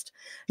taste.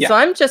 So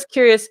I'm just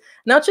curious,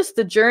 not just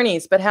the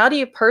journeys, but how do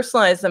you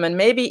personalize them? And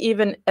maybe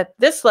even at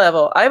this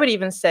level, I would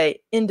even say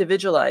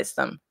individualize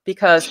them,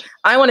 because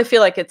I want to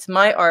feel like it's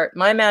my art,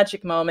 my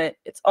magic moment.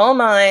 It's all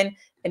mine,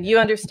 and you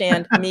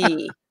understand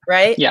me,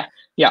 right? Yeah.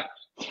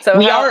 So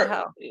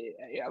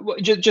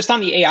just on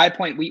the AI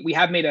point, we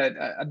have made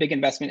a big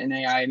investment in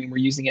AI. I mean, we're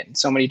using it in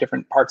so many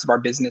different parts of our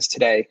business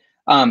today.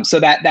 So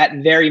that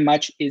very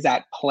much is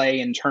at play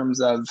in terms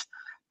of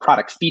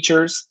product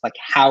features, like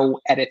how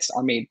edits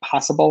are made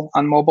possible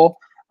on mobile.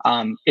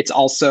 It's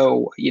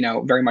also,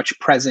 very much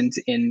present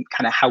in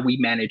kind of how we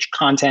manage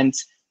content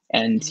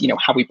and,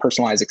 how we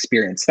personalize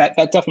experience. That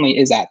definitely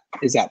is at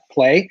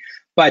play.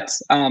 But,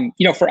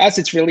 for us,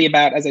 it's really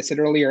about, as I said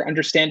earlier,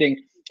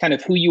 understanding kind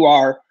of who you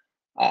are,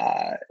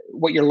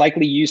 what your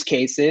likely use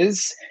case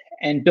is,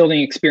 and building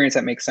experience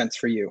that makes sense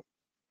for you.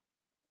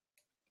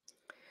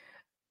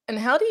 And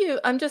how do you,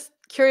 I'm just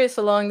curious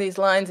along these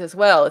lines as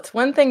well. It's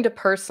one thing to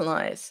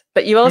personalize,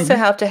 but you also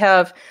have to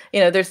have,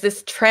 there's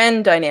this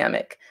trend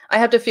dynamic. I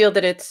have to feel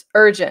that it's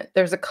urgent.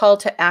 There's a call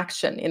to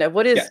action.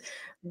 What is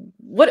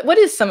what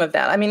is some of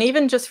that? I mean,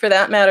 even just for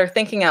that matter,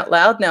 thinking out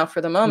loud now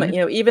for the moment,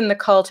 even the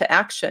call to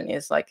action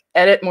is like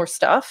edit more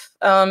stuff.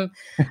 I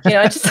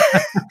just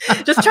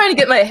just trying to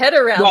get my head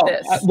around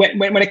this.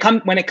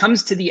 When it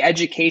comes to the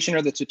education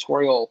or the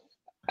tutorial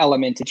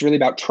element, it's really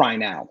about try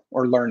now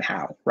or learn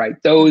how,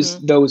 right?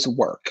 Those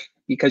work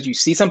because you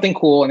see something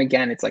cool. And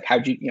again, it's like,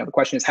 the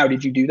question is, how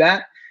did you do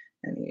that?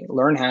 And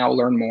learn how,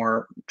 learn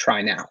more,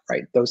 try now,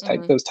 right? Those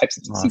types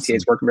of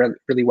CTAs work really,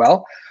 really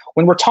well.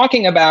 When we're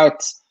talking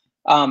about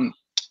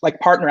like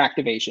partner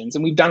activations,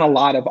 and we've done a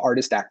lot of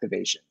artist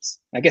activations.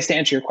 I guess to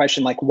answer your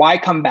question, like why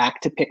come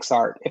back to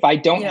Picsart? If I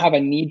don't have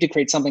a need to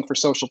create something for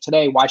social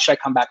today, why should I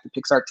come back to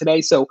Picsart today?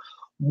 So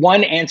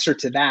one answer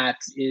to that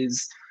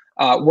is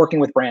working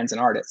with brands and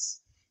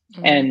artists.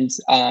 And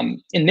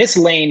in this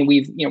lane,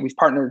 we've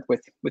partnered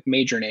with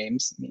major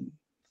names. I mean,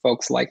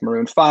 folks like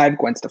Maroon 5,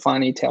 Gwen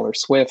Stefani, Taylor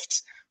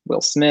Swift,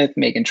 Will Smith,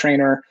 Meghan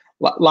Trainor,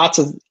 lots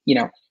of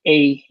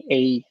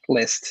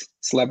A-list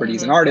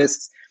celebrities and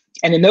artists.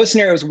 And in those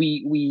scenarios,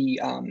 we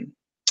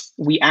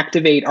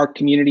activate our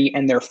community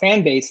and their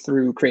fan base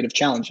through creative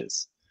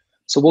challenges.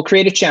 So we'll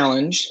create a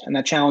challenge, and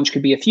that challenge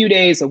could be a few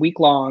days, a week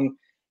long.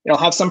 It'll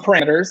have some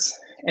parameters,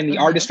 and the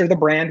artist or the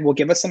brand will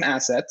give us some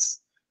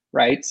assets,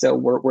 right? So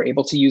we're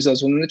able to use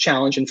those within the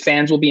challenge, and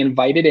fans will be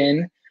invited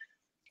in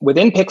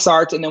within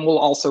Picsart, and then we'll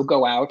also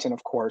go out and,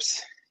 of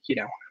course,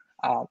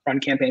 run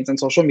campaigns on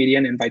social media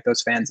and invite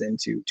those fans in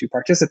to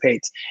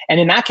participate. And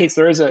in that case,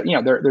 there is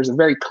there's a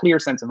very clear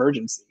sense of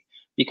urgency,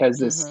 because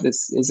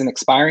this is an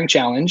expiring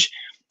challenge.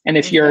 And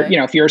if you're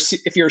if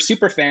you're a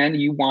super fan,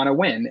 you want to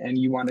win, and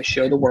you want to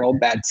show the world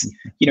that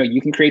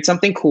you can create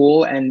something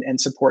cool and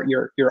support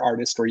your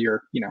artist or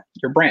your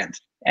brand.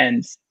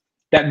 And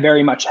that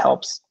very much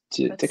helps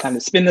to kind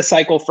of spin the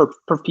cycle for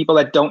people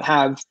that don't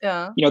have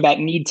that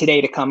need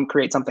today to come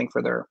create something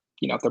for their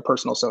their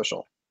personal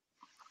social.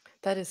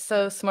 That is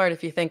so smart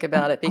if you think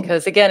about it,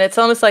 because again, it's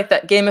almost like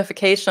that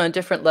gamification on a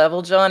different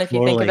level, John. If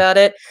you think about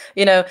it,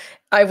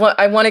 I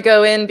want to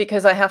go in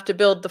because I have to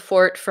build the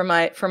fort for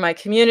my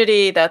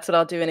community. That's what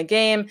I'll do in a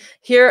game.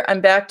 Here, I'm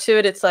back to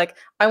it. It's like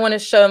I want to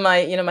show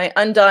my my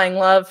undying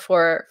love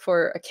for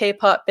a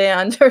K-pop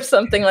band or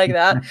something like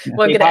that.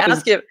 Well, I'm going to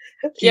ask you.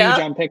 Huge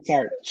on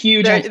Picsart.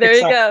 Huge on Picsart. There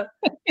you go.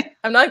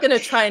 I'm not going to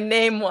try and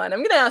name one. I'm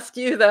going to ask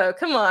you though.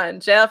 Come on,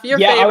 Jeff. Your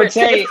favorite. I would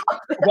say.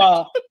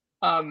 Well.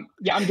 I'm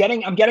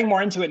getting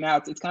more into it now.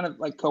 It's kind of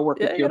like co-work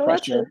with peer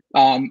pressure.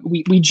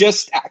 We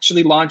just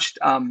actually launched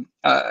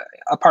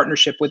a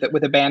partnership with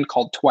a band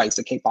called Twice,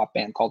 a K-pop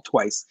band called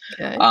Twice.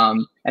 Okay.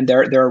 And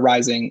they're a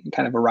rising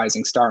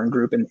star and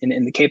group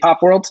in the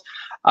K-pop world.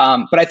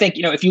 But I think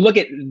if you look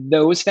at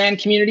those fan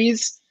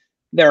communities,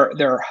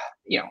 they're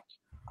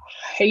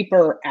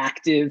hyper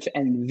active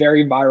and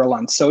very viral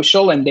on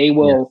social, and they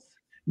will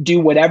do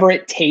whatever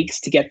it takes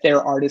to get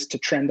their artist to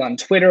trend on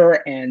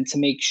Twitter and to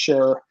make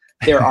sure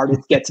their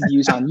artist gets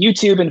views on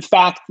YouTube. In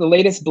fact, the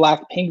latest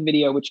Blackpink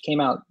video, which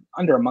came out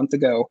under a month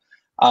ago,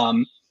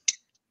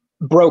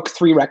 broke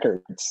 3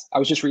 records. I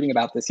was just reading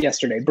about this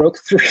yesterday. Broke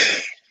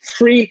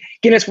three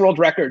Guinness World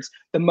Records.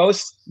 The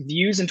most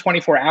views in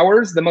 24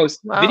 hours, the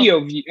most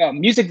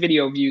music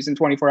video views in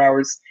 24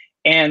 hours,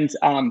 and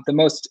the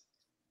most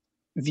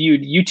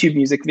viewed YouTube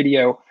music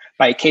video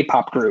by a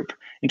K-pop group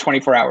in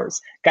 24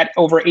 hours. Got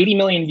over 80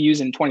 million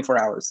views in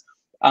 24 hours.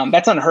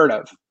 That's unheard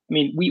of. I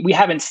mean, we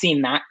haven't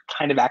seen that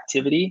kind of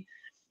activity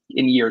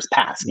in years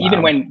past. Wow.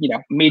 Even when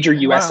major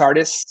U.S.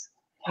 artists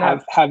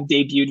have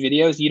debuted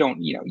videos, they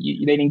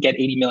didn't get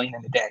 80 million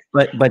in a day.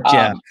 But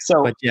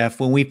Jeff,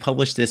 when we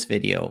publish this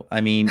video,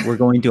 I mean, we're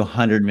going to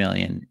 100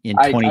 million in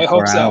 24 I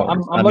hope so.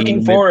 hours. I'm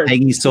looking forward.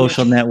 Peggy's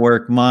social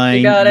network,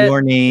 mine,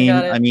 your name.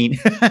 I mean,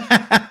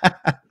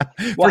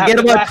 forget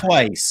about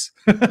Twice.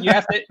 You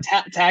have to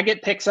tag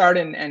it Picsart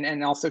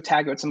and also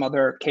tag it some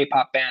other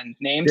K-pop band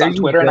names on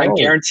Twitter, and I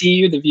guarantee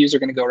you the views are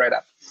going to go right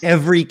up.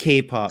 Every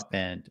K-pop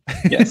band.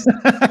 Yes.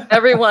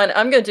 Everyone.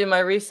 I'm going to do my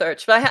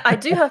research, but I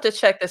do have to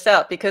check this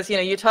out, because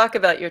you talk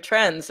about your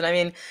trends, and I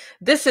mean,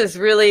 this is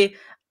really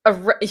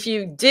if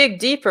you dig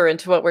deeper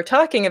into what we're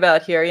talking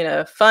about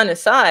here, fun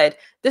aside,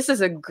 this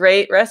is a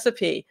great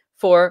recipe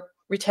for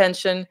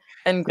retention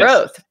and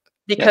growth. Yes.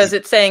 Because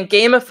it's saying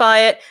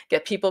gamify it,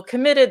 get people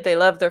committed. They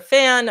love their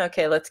fan.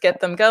 Okay, let's get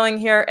them going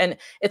here. And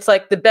it's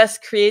like the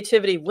best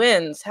creativity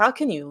wins. How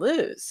can you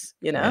lose?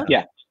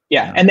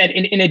 Yeah. And then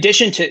in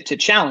addition to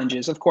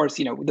challenges, of course,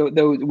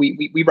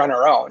 we run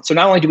our own. So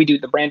not only do we do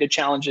the branded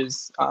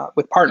challenges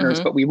with partners,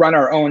 but we run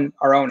our own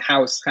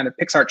house kind of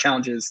Picsart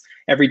challenges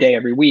every day,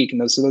 every week. And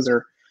those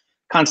are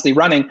constantly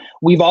running.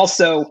 We've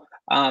also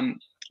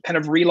kind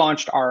of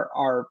relaunched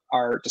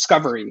our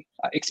discovery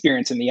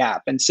experience in the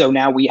app. And so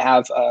now we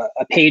have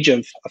a page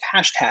of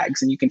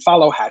hashtags, and you can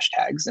follow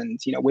hashtags, and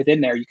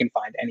within there you can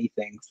find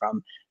anything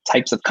from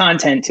types of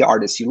content to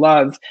artists you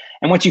love.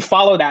 And once you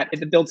follow that,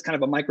 it builds kind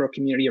of a micro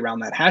community around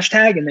that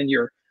hashtag, and then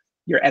you're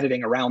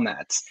editing around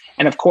that.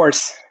 And of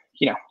course,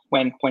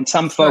 when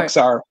some folks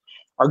are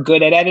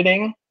good at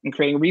editing and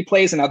creating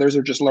replays, and others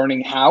are just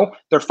learning how,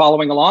 they're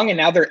following along, and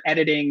now they're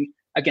editing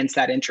against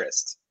that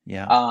interest.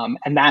 Yeah.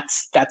 And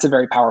that's a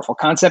very powerful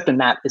concept. And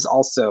that is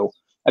also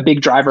a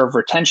big driver of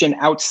retention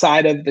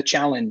outside of the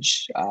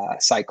challenge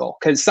cycle.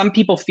 Because some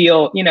people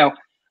feel,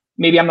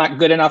 maybe I'm not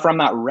good enough or I'm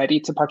not ready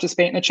to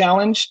participate in a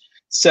challenge.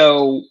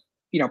 So,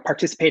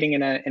 participating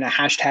in a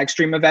hashtag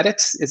stream of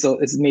edits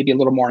is maybe a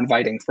little more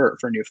inviting for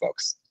new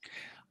folks.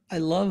 I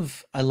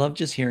love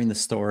just hearing the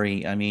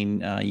story. I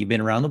mean, you've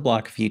been around the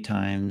block a few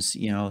times,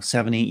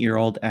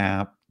 7-8-year-old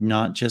app,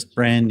 not just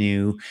brand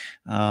new,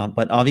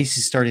 but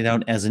obviously started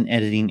out as an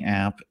editing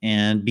app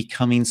and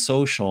becoming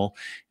social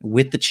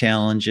with the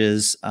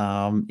challenges.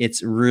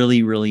 It's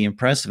really, really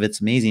impressive.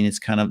 It's amazing. It's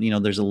kind of,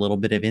 there's a little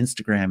bit of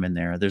Instagram in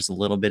there. There's a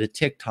little bit of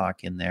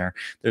TikTok in there.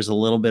 There's a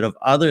little bit of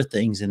other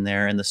things in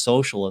there, and the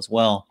social as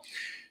well.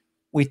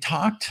 We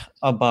talked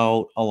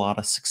about a lot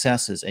of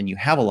successes, and you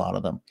have a lot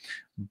of them.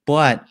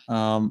 But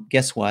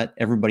guess what?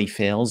 Everybody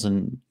fails.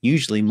 And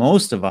usually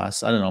most of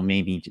us, I don't know,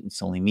 maybe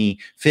it's only me,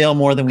 fail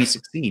more than we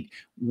succeed.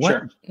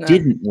 What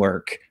didn't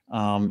work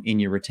in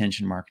your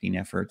retention marketing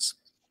efforts?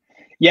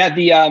 Yeah,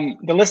 the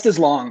list is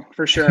long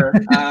for sure.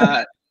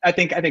 I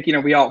think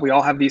we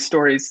all have these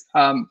stories.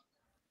 What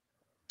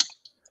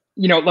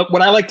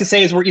I like to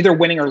say is we're either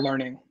winning or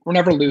learning. We're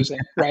never losing,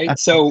 right?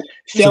 So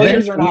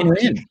failures are an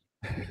opportunity.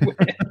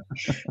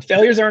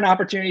 Failures are an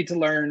opportunity to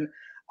learn.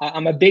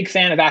 I'm a big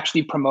fan of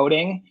actually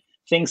promoting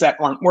things that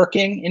aren't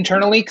working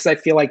internally, because I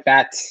feel like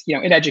that,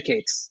 it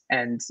educates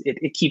and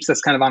it keeps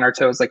us kind of on our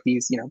toes. Like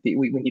these, we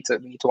need to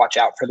watch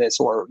out for this,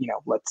 or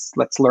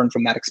let's learn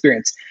from that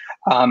experience.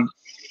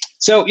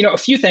 So a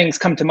few things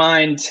come to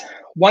mind.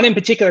 One in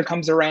particular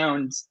comes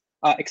around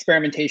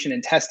experimentation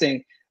and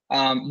testing.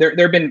 There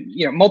have been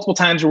multiple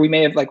times where we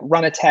may have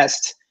run a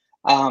test,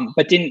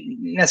 but didn't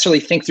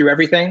necessarily think through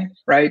everything,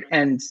 right?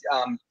 And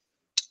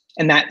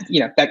that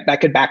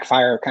that could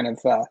backfire, kind of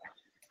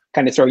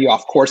throw you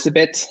off course a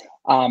bit.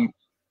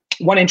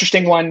 One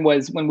interesting one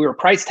was when we were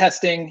price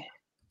testing.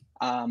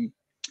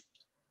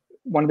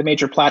 One of the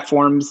major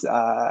platforms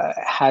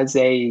has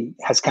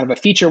kind of a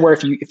feature where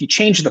if you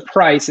change the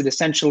price, it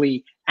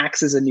essentially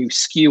acts as a new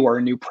SKU or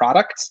a new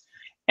product,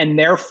 and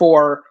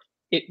therefore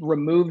it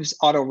removes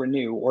auto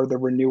renew, or the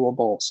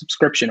renewable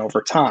subscription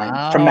over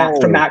time from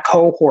that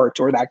cohort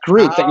or that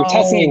group that you're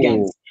testing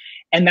against.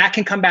 And that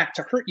can come back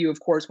to hurt you, of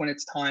course, when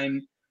it's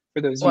time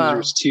for those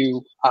users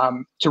to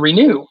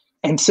renew.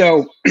 And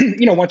so,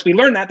 once we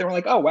learned that, they were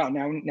like, oh, wow,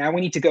 now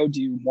we need to go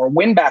do more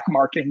win-back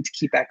marketing to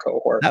keep that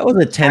cohort. That was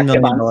a $10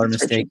 million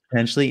mistake,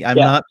 potentially. I'm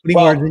not putting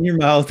words in your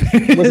mouth.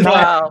 It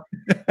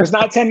was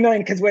not 10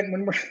 million, because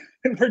when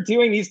we're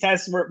doing these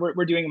tests,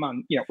 we're doing them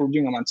on, we're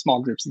doing them on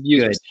small groups of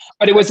users. Good.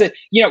 But it was a,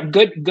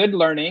 good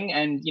learning,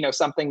 and,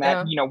 something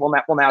that,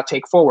 we'll now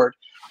take forward.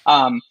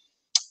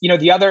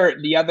 The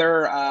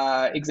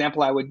other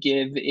example I would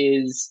give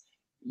is,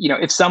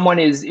 if someone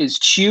is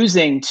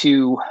choosing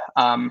to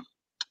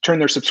turn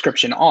their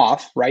subscription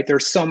off, right?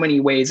 There's so many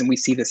ways, and we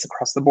see this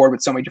across the board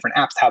with so many different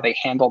apps, how they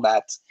handle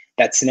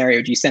that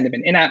scenario. Do you send them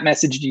an in-app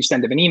message? Do you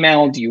send them an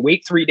email? Do you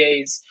wait 3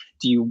 days?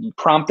 Do you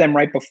prompt them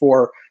right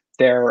before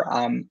their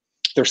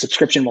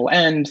subscription will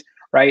end,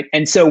 right?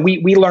 And so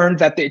we learned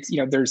that it's,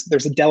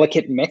 there's a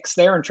delicate mix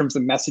there in terms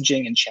of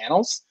messaging and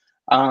channels.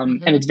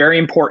 And it's very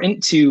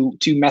important to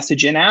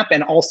message in-app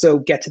and also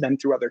get to them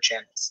through other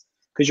channels,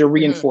 because you're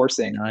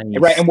reinforcing,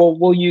 right? And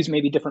we'll use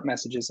maybe different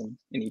messages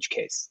in each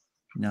case.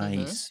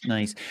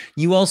 Nice.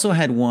 You also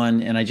had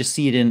one, and I just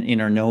see it in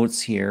our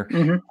notes here,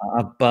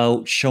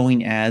 about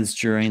showing ads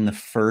during the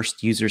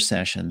first user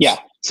sessions. Yeah.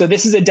 So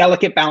this is a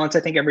delicate balance.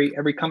 I think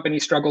every company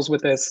struggles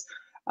with this.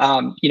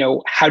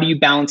 How do you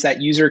balance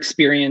that user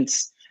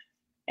experience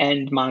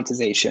and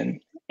monetization?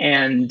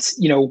 And,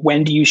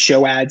 when do you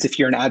show ads if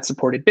you're an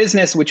ad-supported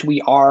business, which we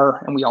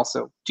are, and we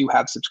also do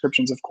have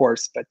subscriptions, of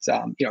course. But,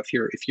 if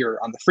you're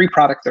on the free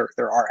product,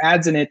 there are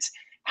ads in it.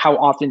 How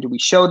often do we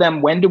show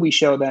them? When do we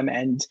show them?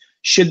 And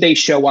should they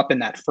show up in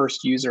that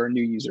first user or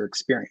new user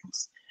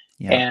experience?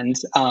 Yeah. And,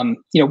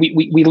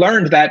 we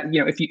learned that,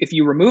 if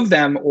you remove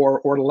them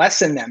or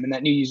lessen them in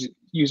that new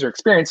user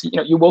experience,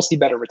 you will see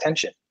better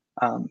retention,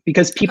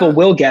 because people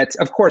will get,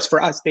 of course,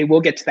 for us, they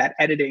will get to that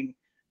editing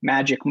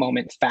magic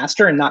moment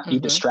faster and not be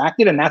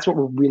distracted. And that's what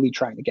we're really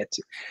trying to get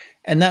to.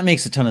 And that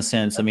makes a ton of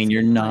sense. I mean,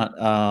 you're not,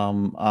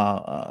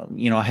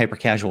 a hyper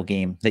casual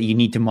game that you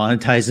need to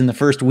monetize in the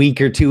first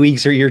week or 2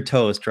 weeks, or you're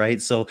toast, right?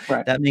 So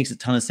that makes a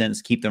ton of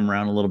sense. Keep them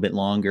around a little bit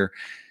longer.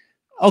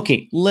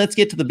 Okay, let's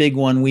get to the big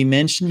one. We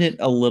mentioned it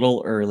a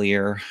little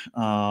earlier.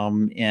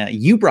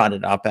 You brought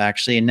it up,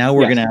 actually, and now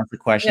we're going to ask the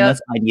question. That's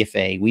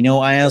IDFA. We know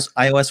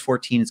iOS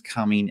 14 is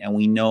coming, and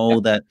we know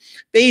that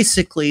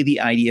basically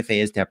the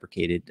IDFA is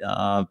deprecated.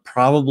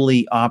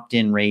 Probably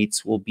opt-in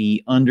rates will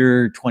be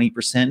under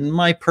 20%, and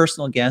my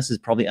personal guess is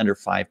probably under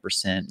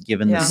 5%,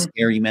 given the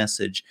scary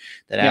message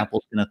that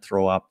Apple's going to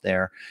throw up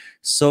there.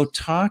 So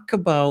talk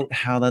about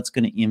how that's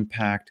going to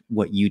impact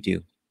what you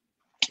do.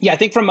 Yeah, I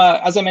think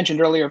as I mentioned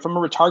earlier, from a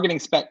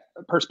retargeting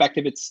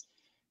perspective, it's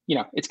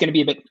going to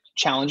be a bit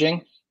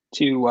challenging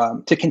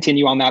to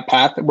continue on that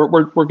path. We're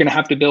going to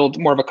have to build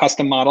more of a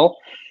custom model.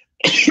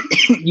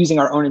 using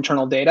our own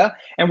internal data.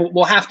 And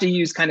we'll have to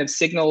use kind of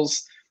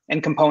signals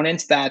and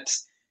components that,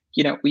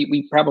 you know,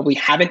 we probably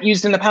haven't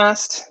used in the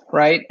past,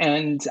 right?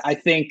 And I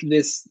think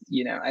this,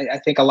 you know, I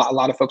think a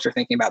lot of folks are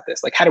thinking about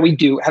this. Like,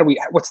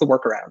 what's the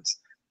workarounds?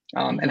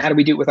 And how do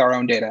we do it with our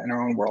own data in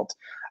our own world?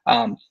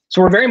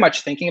 So we're very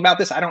much thinking about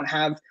this. I don't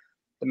have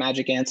the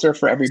magic answer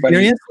for everybody.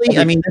 Seriously?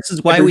 I mean, this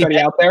is why we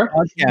out there.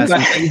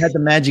 Podcast. We had the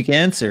magic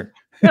answer.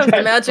 That was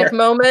the magic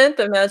moment,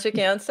 the magic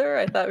answer.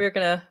 I thought we were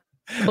going to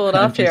pull it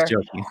off here.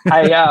 Joking.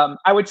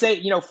 I would say,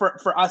 you know,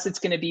 for us, it's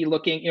going to be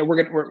looking, you know,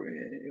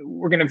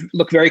 we're going to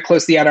look very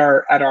closely at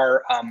our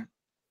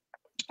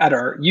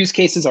use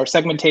cases, our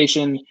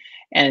segmentation,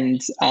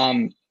 and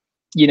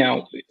you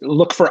know,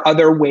 look for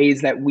other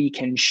ways that we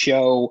can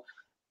show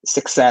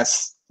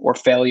success or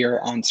failure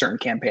on certain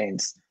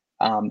campaigns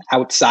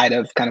outside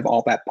of kind of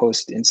all that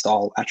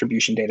post-install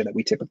attribution data that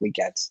we typically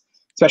get,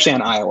 especially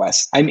on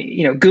iOS. I mean,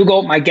 you know,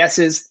 Google, my guess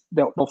is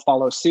they'll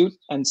follow suit.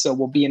 And so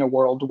we'll be in a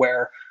world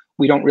where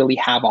we don't really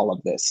have all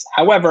of this.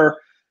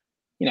 However,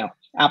 you know,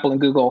 Apple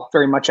and Google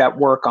very much at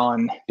work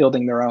on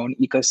building their own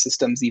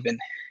ecosystems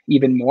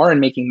even more and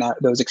making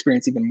those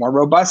experiences even more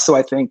robust. So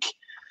I think,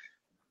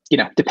 you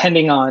know,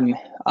 depending on,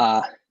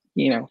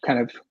 you know, kind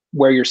of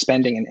where you're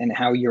spending and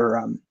how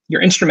you're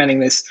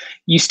instrumenting this,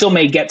 you still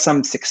may get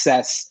some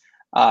success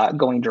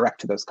going direct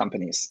to those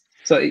companies.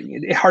 So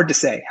it's hard to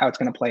say how it's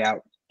going to play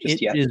out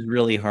just yet. It is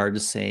really hard to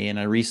say. And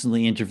I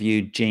recently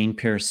interviewed Jane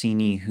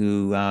Parasini,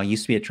 who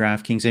used to be at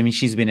DraftKings. I mean,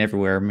 she's been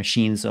everywhere,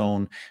 Machine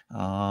Zone.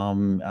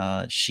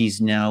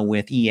 She's now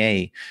with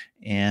EA,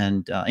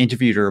 and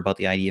interviewed her about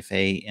the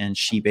IDFA. And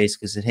she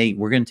basically said, hey,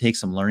 we're going to take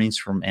some learnings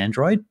from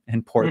Android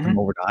and port them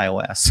over to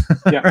iOS.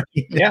 Yeah. Right?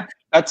 Yeah.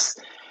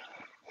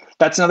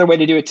 That's another way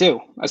to do it too.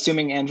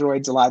 Assuming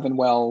Android's alive and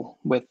well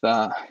with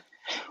all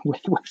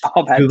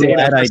that Google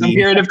data for some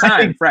period of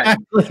time.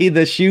 Exactly. Right.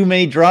 The shoe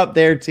may drop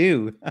there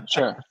too.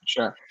 Sure.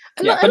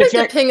 Yeah, I'd like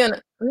to ping on.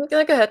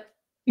 Go ahead.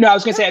 No, I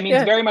was going to say, I mean,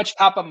 it's very much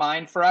top of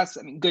mind for us.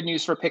 I mean, good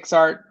news for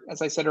Picsart.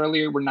 As I said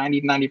earlier, we're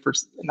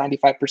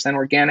 95%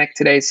 organic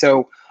today.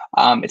 So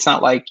it's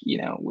not like, you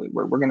know,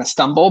 we're going to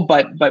stumble,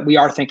 but we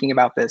are thinking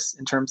about this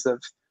in terms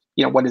of,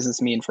 you know, what does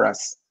this mean for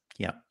us?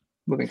 Yeah.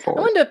 Moving forward.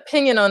 I wanted to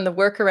opinion on the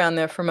workaround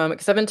there for a moment,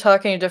 because I've been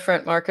talking to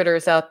different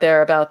marketers out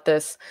there about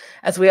this,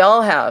 as we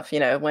all have, you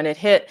know, when it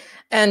hit.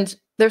 And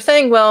they're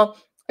saying, well,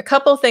 a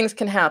couple things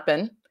can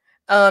happen.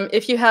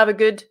 If you have a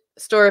good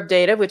store of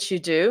data, which you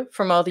do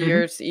from all the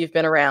years that you've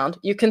been around,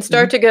 you can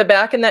start to go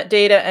back in that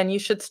data, and you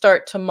should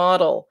start to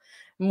model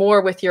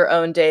more with your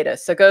own data.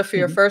 So go for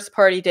your first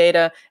party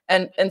data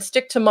and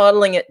stick to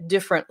modeling it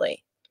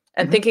differently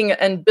and thinking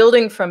and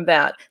building from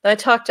that. Then I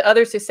talk to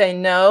others who say,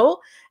 no,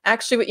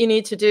 actually what you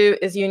need to do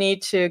is you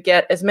need to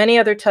get as many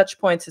other touch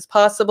points as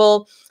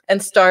possible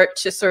and start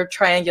to sort of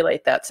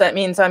triangulate that. So that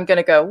means I'm going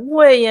to go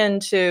way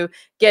into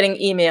getting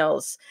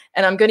emails,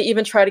 and I'm going to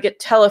even try to get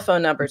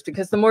telephone numbers,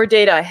 because the more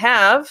data I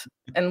have,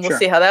 and we'll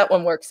see how that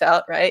one works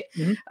out, right?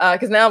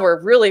 Because now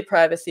we're really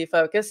privacy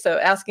focused. So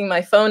asking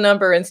my phone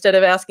number instead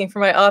of asking for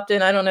my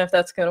opt-in, I don't know if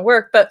that's going to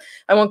work, but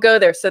I won't go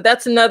there. So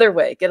that's another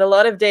way. Get a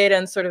lot of data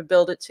and sort of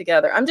build it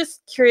together. I'm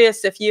just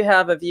curious if you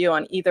have a view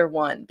on either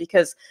one,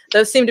 because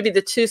those seem to be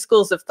the two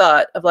schools of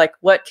thought of like,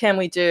 what can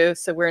we do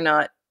so we're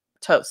not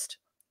toast?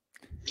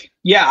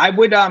 Yeah, I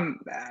would. I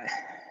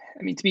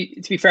mean, to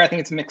be fair, I think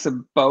it's a mix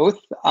of both.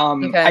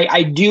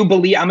 I do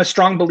believe, I'm a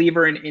strong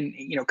believer in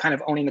you know, kind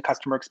of owning the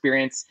customer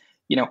experience.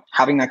 You know,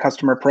 having that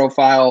customer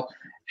profile,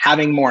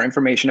 having more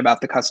information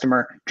about the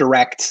customer,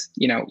 direct,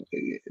 you know,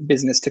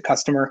 business to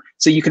customer,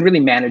 so you can really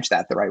manage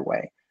that the right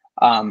way.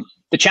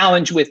 The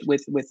challenge with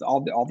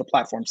all the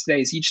platforms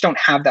today is you just don't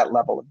have that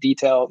level of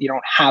detail. You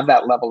don't have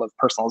that level of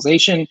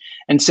personalization.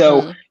 And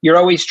so you're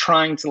always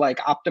trying to like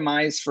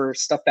optimize for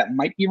stuff that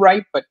might be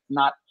right, but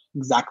not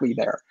exactly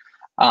there.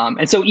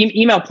 And so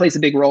email plays a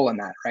big role in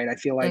that, right? I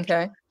feel like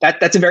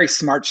that's a very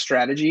smart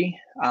strategy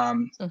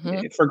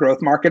for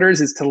growth marketers,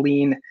 is to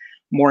lean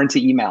more into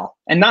email,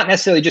 and not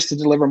necessarily just to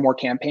deliver more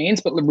campaigns,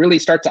 but really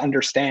start to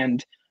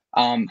understand,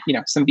 you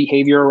know, some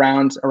behavior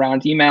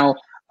around email.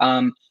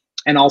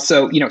 And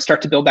also, you know,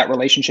 start to build that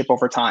relationship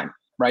over time,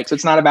 right? So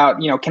it's not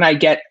about, you know, can I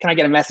get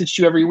a message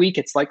to you every week?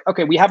 It's like,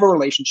 okay, we have a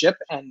relationship,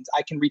 and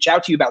I can reach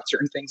out to you about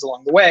certain things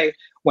along the way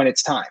when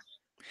it's time.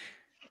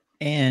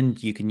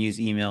 And you can use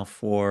email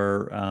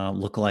for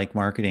lookalike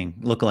marketing,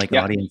 lookalike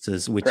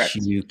audiences, which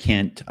you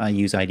can't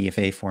use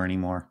IDFA for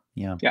anymore.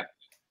 Yeah.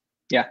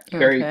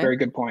 Very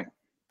good point.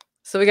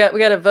 So we got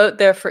a vote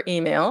there for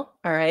email,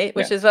 all right,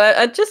 which is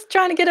I'm just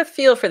trying to get a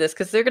feel for this,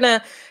 because they're going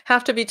to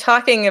have to be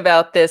talking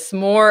about this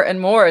more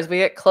and more as we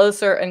get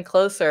closer and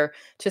closer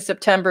to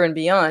September and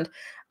beyond.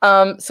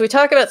 So we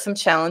talk about some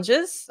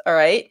challenges, all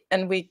right,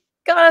 and we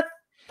got a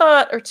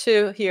thought or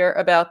two here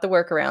about the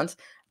workarounds.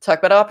 Talk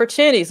about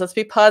opportunities. Let's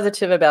be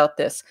positive about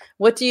this.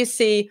 What do you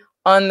see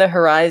on the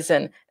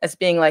horizon as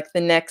being like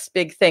the next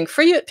big thing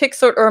for you at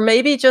Picsart, or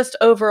maybe just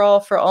overall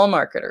for all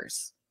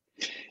marketers?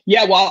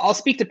 Yeah, well, I'll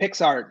speak to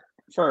Picsart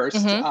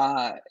first.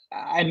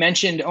 I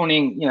mentioned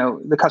owning,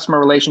 the customer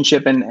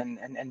relationship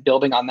and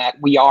building on that.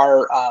 We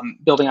are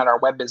building on our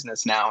web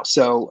business now.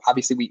 So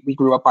obviously we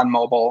grew up on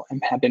mobile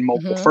and have been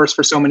mobile first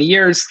for so many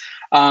years.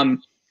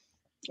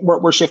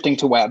 We're shifting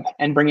to web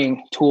and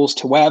bringing tools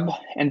to web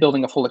and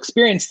building a full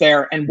experience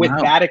there. And with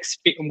that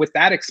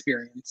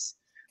experience,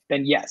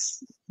 then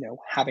yes,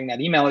 having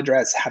that email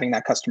address, having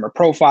that customer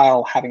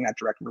profile, having that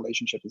direct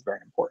relationship is very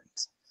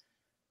important.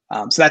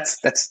 So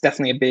that's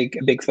definitely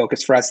a big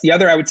focus for us. The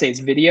other I would say is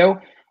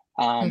video.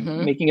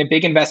 Making a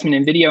big investment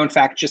in video. In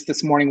fact, just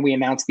this morning we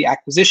announced the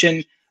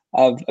acquisition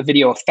of a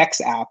video effects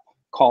app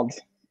called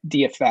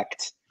The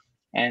Effect,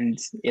 and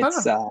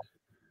it's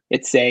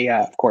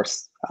of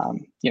course,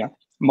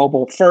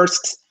 mobile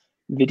first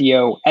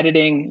video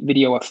editing,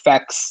 video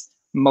effects,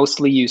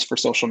 mostly used for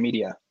social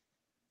media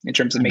in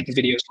terms of making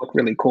videos look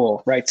really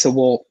cool, right?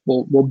 So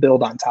we'll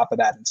build on top of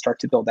that and start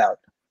to build out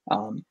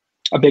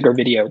a bigger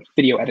video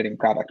editing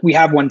product. We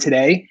have one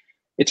today.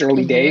 It's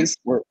early days.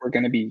 We're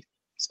going to be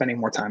spending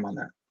more time on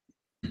that.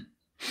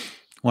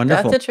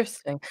 Wonderful. That's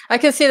interesting. I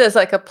can see there's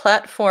like a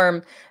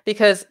platform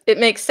because it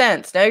makes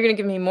sense. Now you're going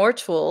to give me more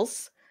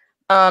tools.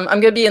 I'm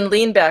going to be in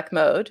lean back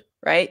mode,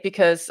 right?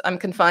 Because I'm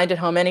confined at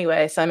home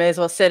anyway. So I may as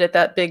well sit at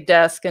that big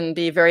desk and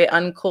be very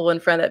uncool in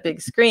front of that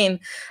big screen.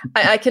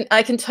 I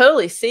can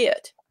totally see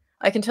it.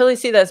 I can totally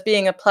see that as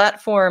being a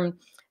platform,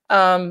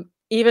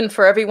 even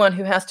for everyone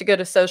who has to go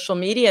to social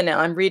media now.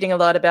 I'm reading a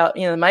lot about,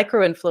 the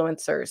micro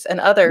influencers and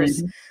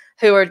others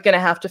who are going to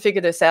have to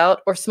figure this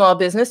out, or small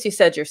business. You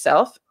said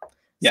yourself,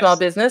 small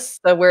business.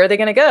 So where are they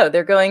going to go?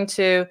 They're going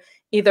to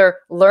either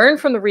learn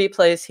from the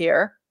replays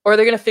here, or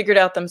they're going to figure it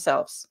out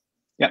themselves.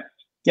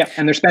 Yeah.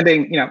 And they're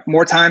spending,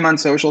 more time on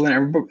social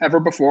than ever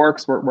before,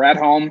 because we're at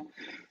home,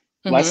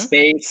 less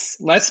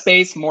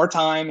space, more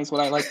time is what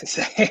I like to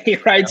say,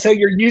 right? So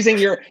you're using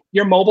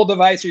your mobile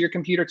device or your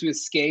computer to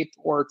escape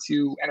or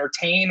to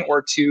entertain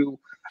or to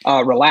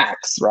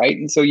relax, right?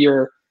 And so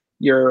you're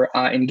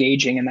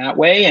engaging in that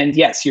way. And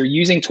yes, you're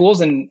using tools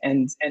and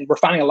we're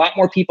finding a lot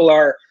more people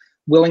are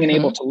willing and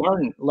able to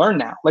learn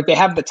now. Like they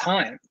have the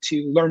time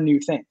to learn new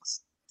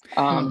things.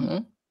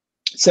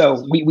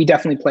 So we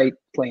definitely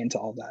play into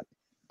all that.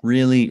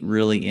 Really,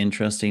 really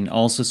interesting.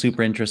 Also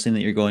super interesting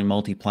that you're going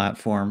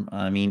multi-platform.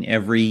 I mean,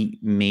 every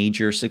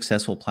major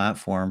successful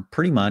platform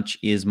pretty much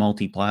is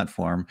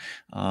multi-platform.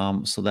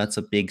 So that's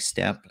a big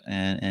step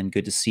and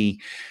good to see.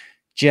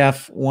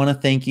 Jeff, want to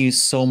thank you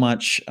so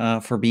much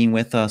for being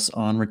with us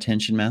on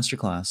Retention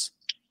Masterclass.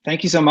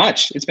 Thank you so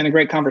much. It's been a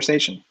great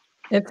conversation.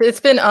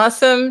 It's been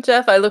awesome,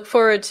 Jeff. I look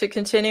forward to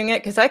continuing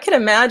it because I can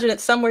imagine it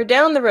somewhere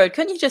down the road.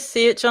 Couldn't you just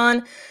see it,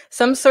 John?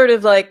 Some sort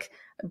of like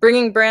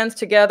bringing brands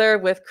together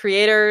with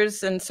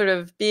creators and sort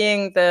of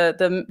being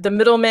the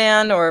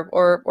middleman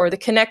or the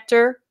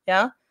connector.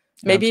 Yeah.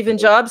 Maybe even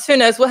Jobs. Who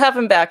knows? We'll have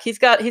him back. He's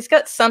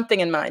got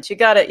something in mind. You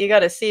got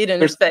to see it in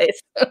his face.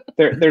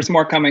 there's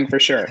more coming for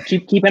sure.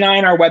 Keep an eye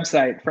on our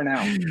website for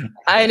now.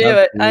 I knew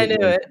it.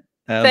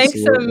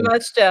 Absolutely. Thanks so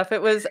much, Jeff.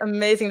 It was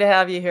amazing to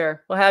have you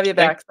here. We'll have you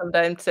back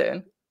sometime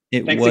soon.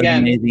 Thanks was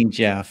again. Amazing,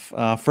 Jeff.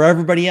 For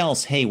everybody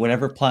else, hey,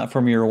 whatever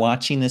platform you're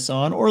watching this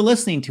on or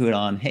listening to it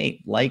on,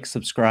 hey, like,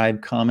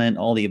 subscribe, comment,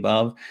 all the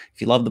above.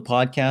 If you love the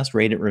podcast,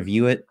 rate it,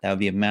 review it. That would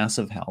be a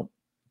massive help.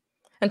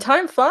 And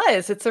time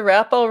flies. It's a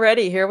wrap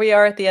already. Here we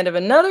are at the end of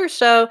another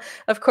show.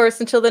 Of course,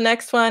 until the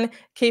next one,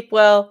 keep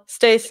well,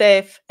 stay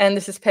safe. And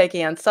this is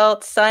Peggy on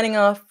Salz signing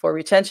off for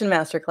Retention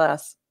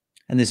Masterclass.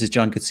 And this is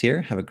John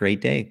Koetsier. Have a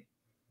great day.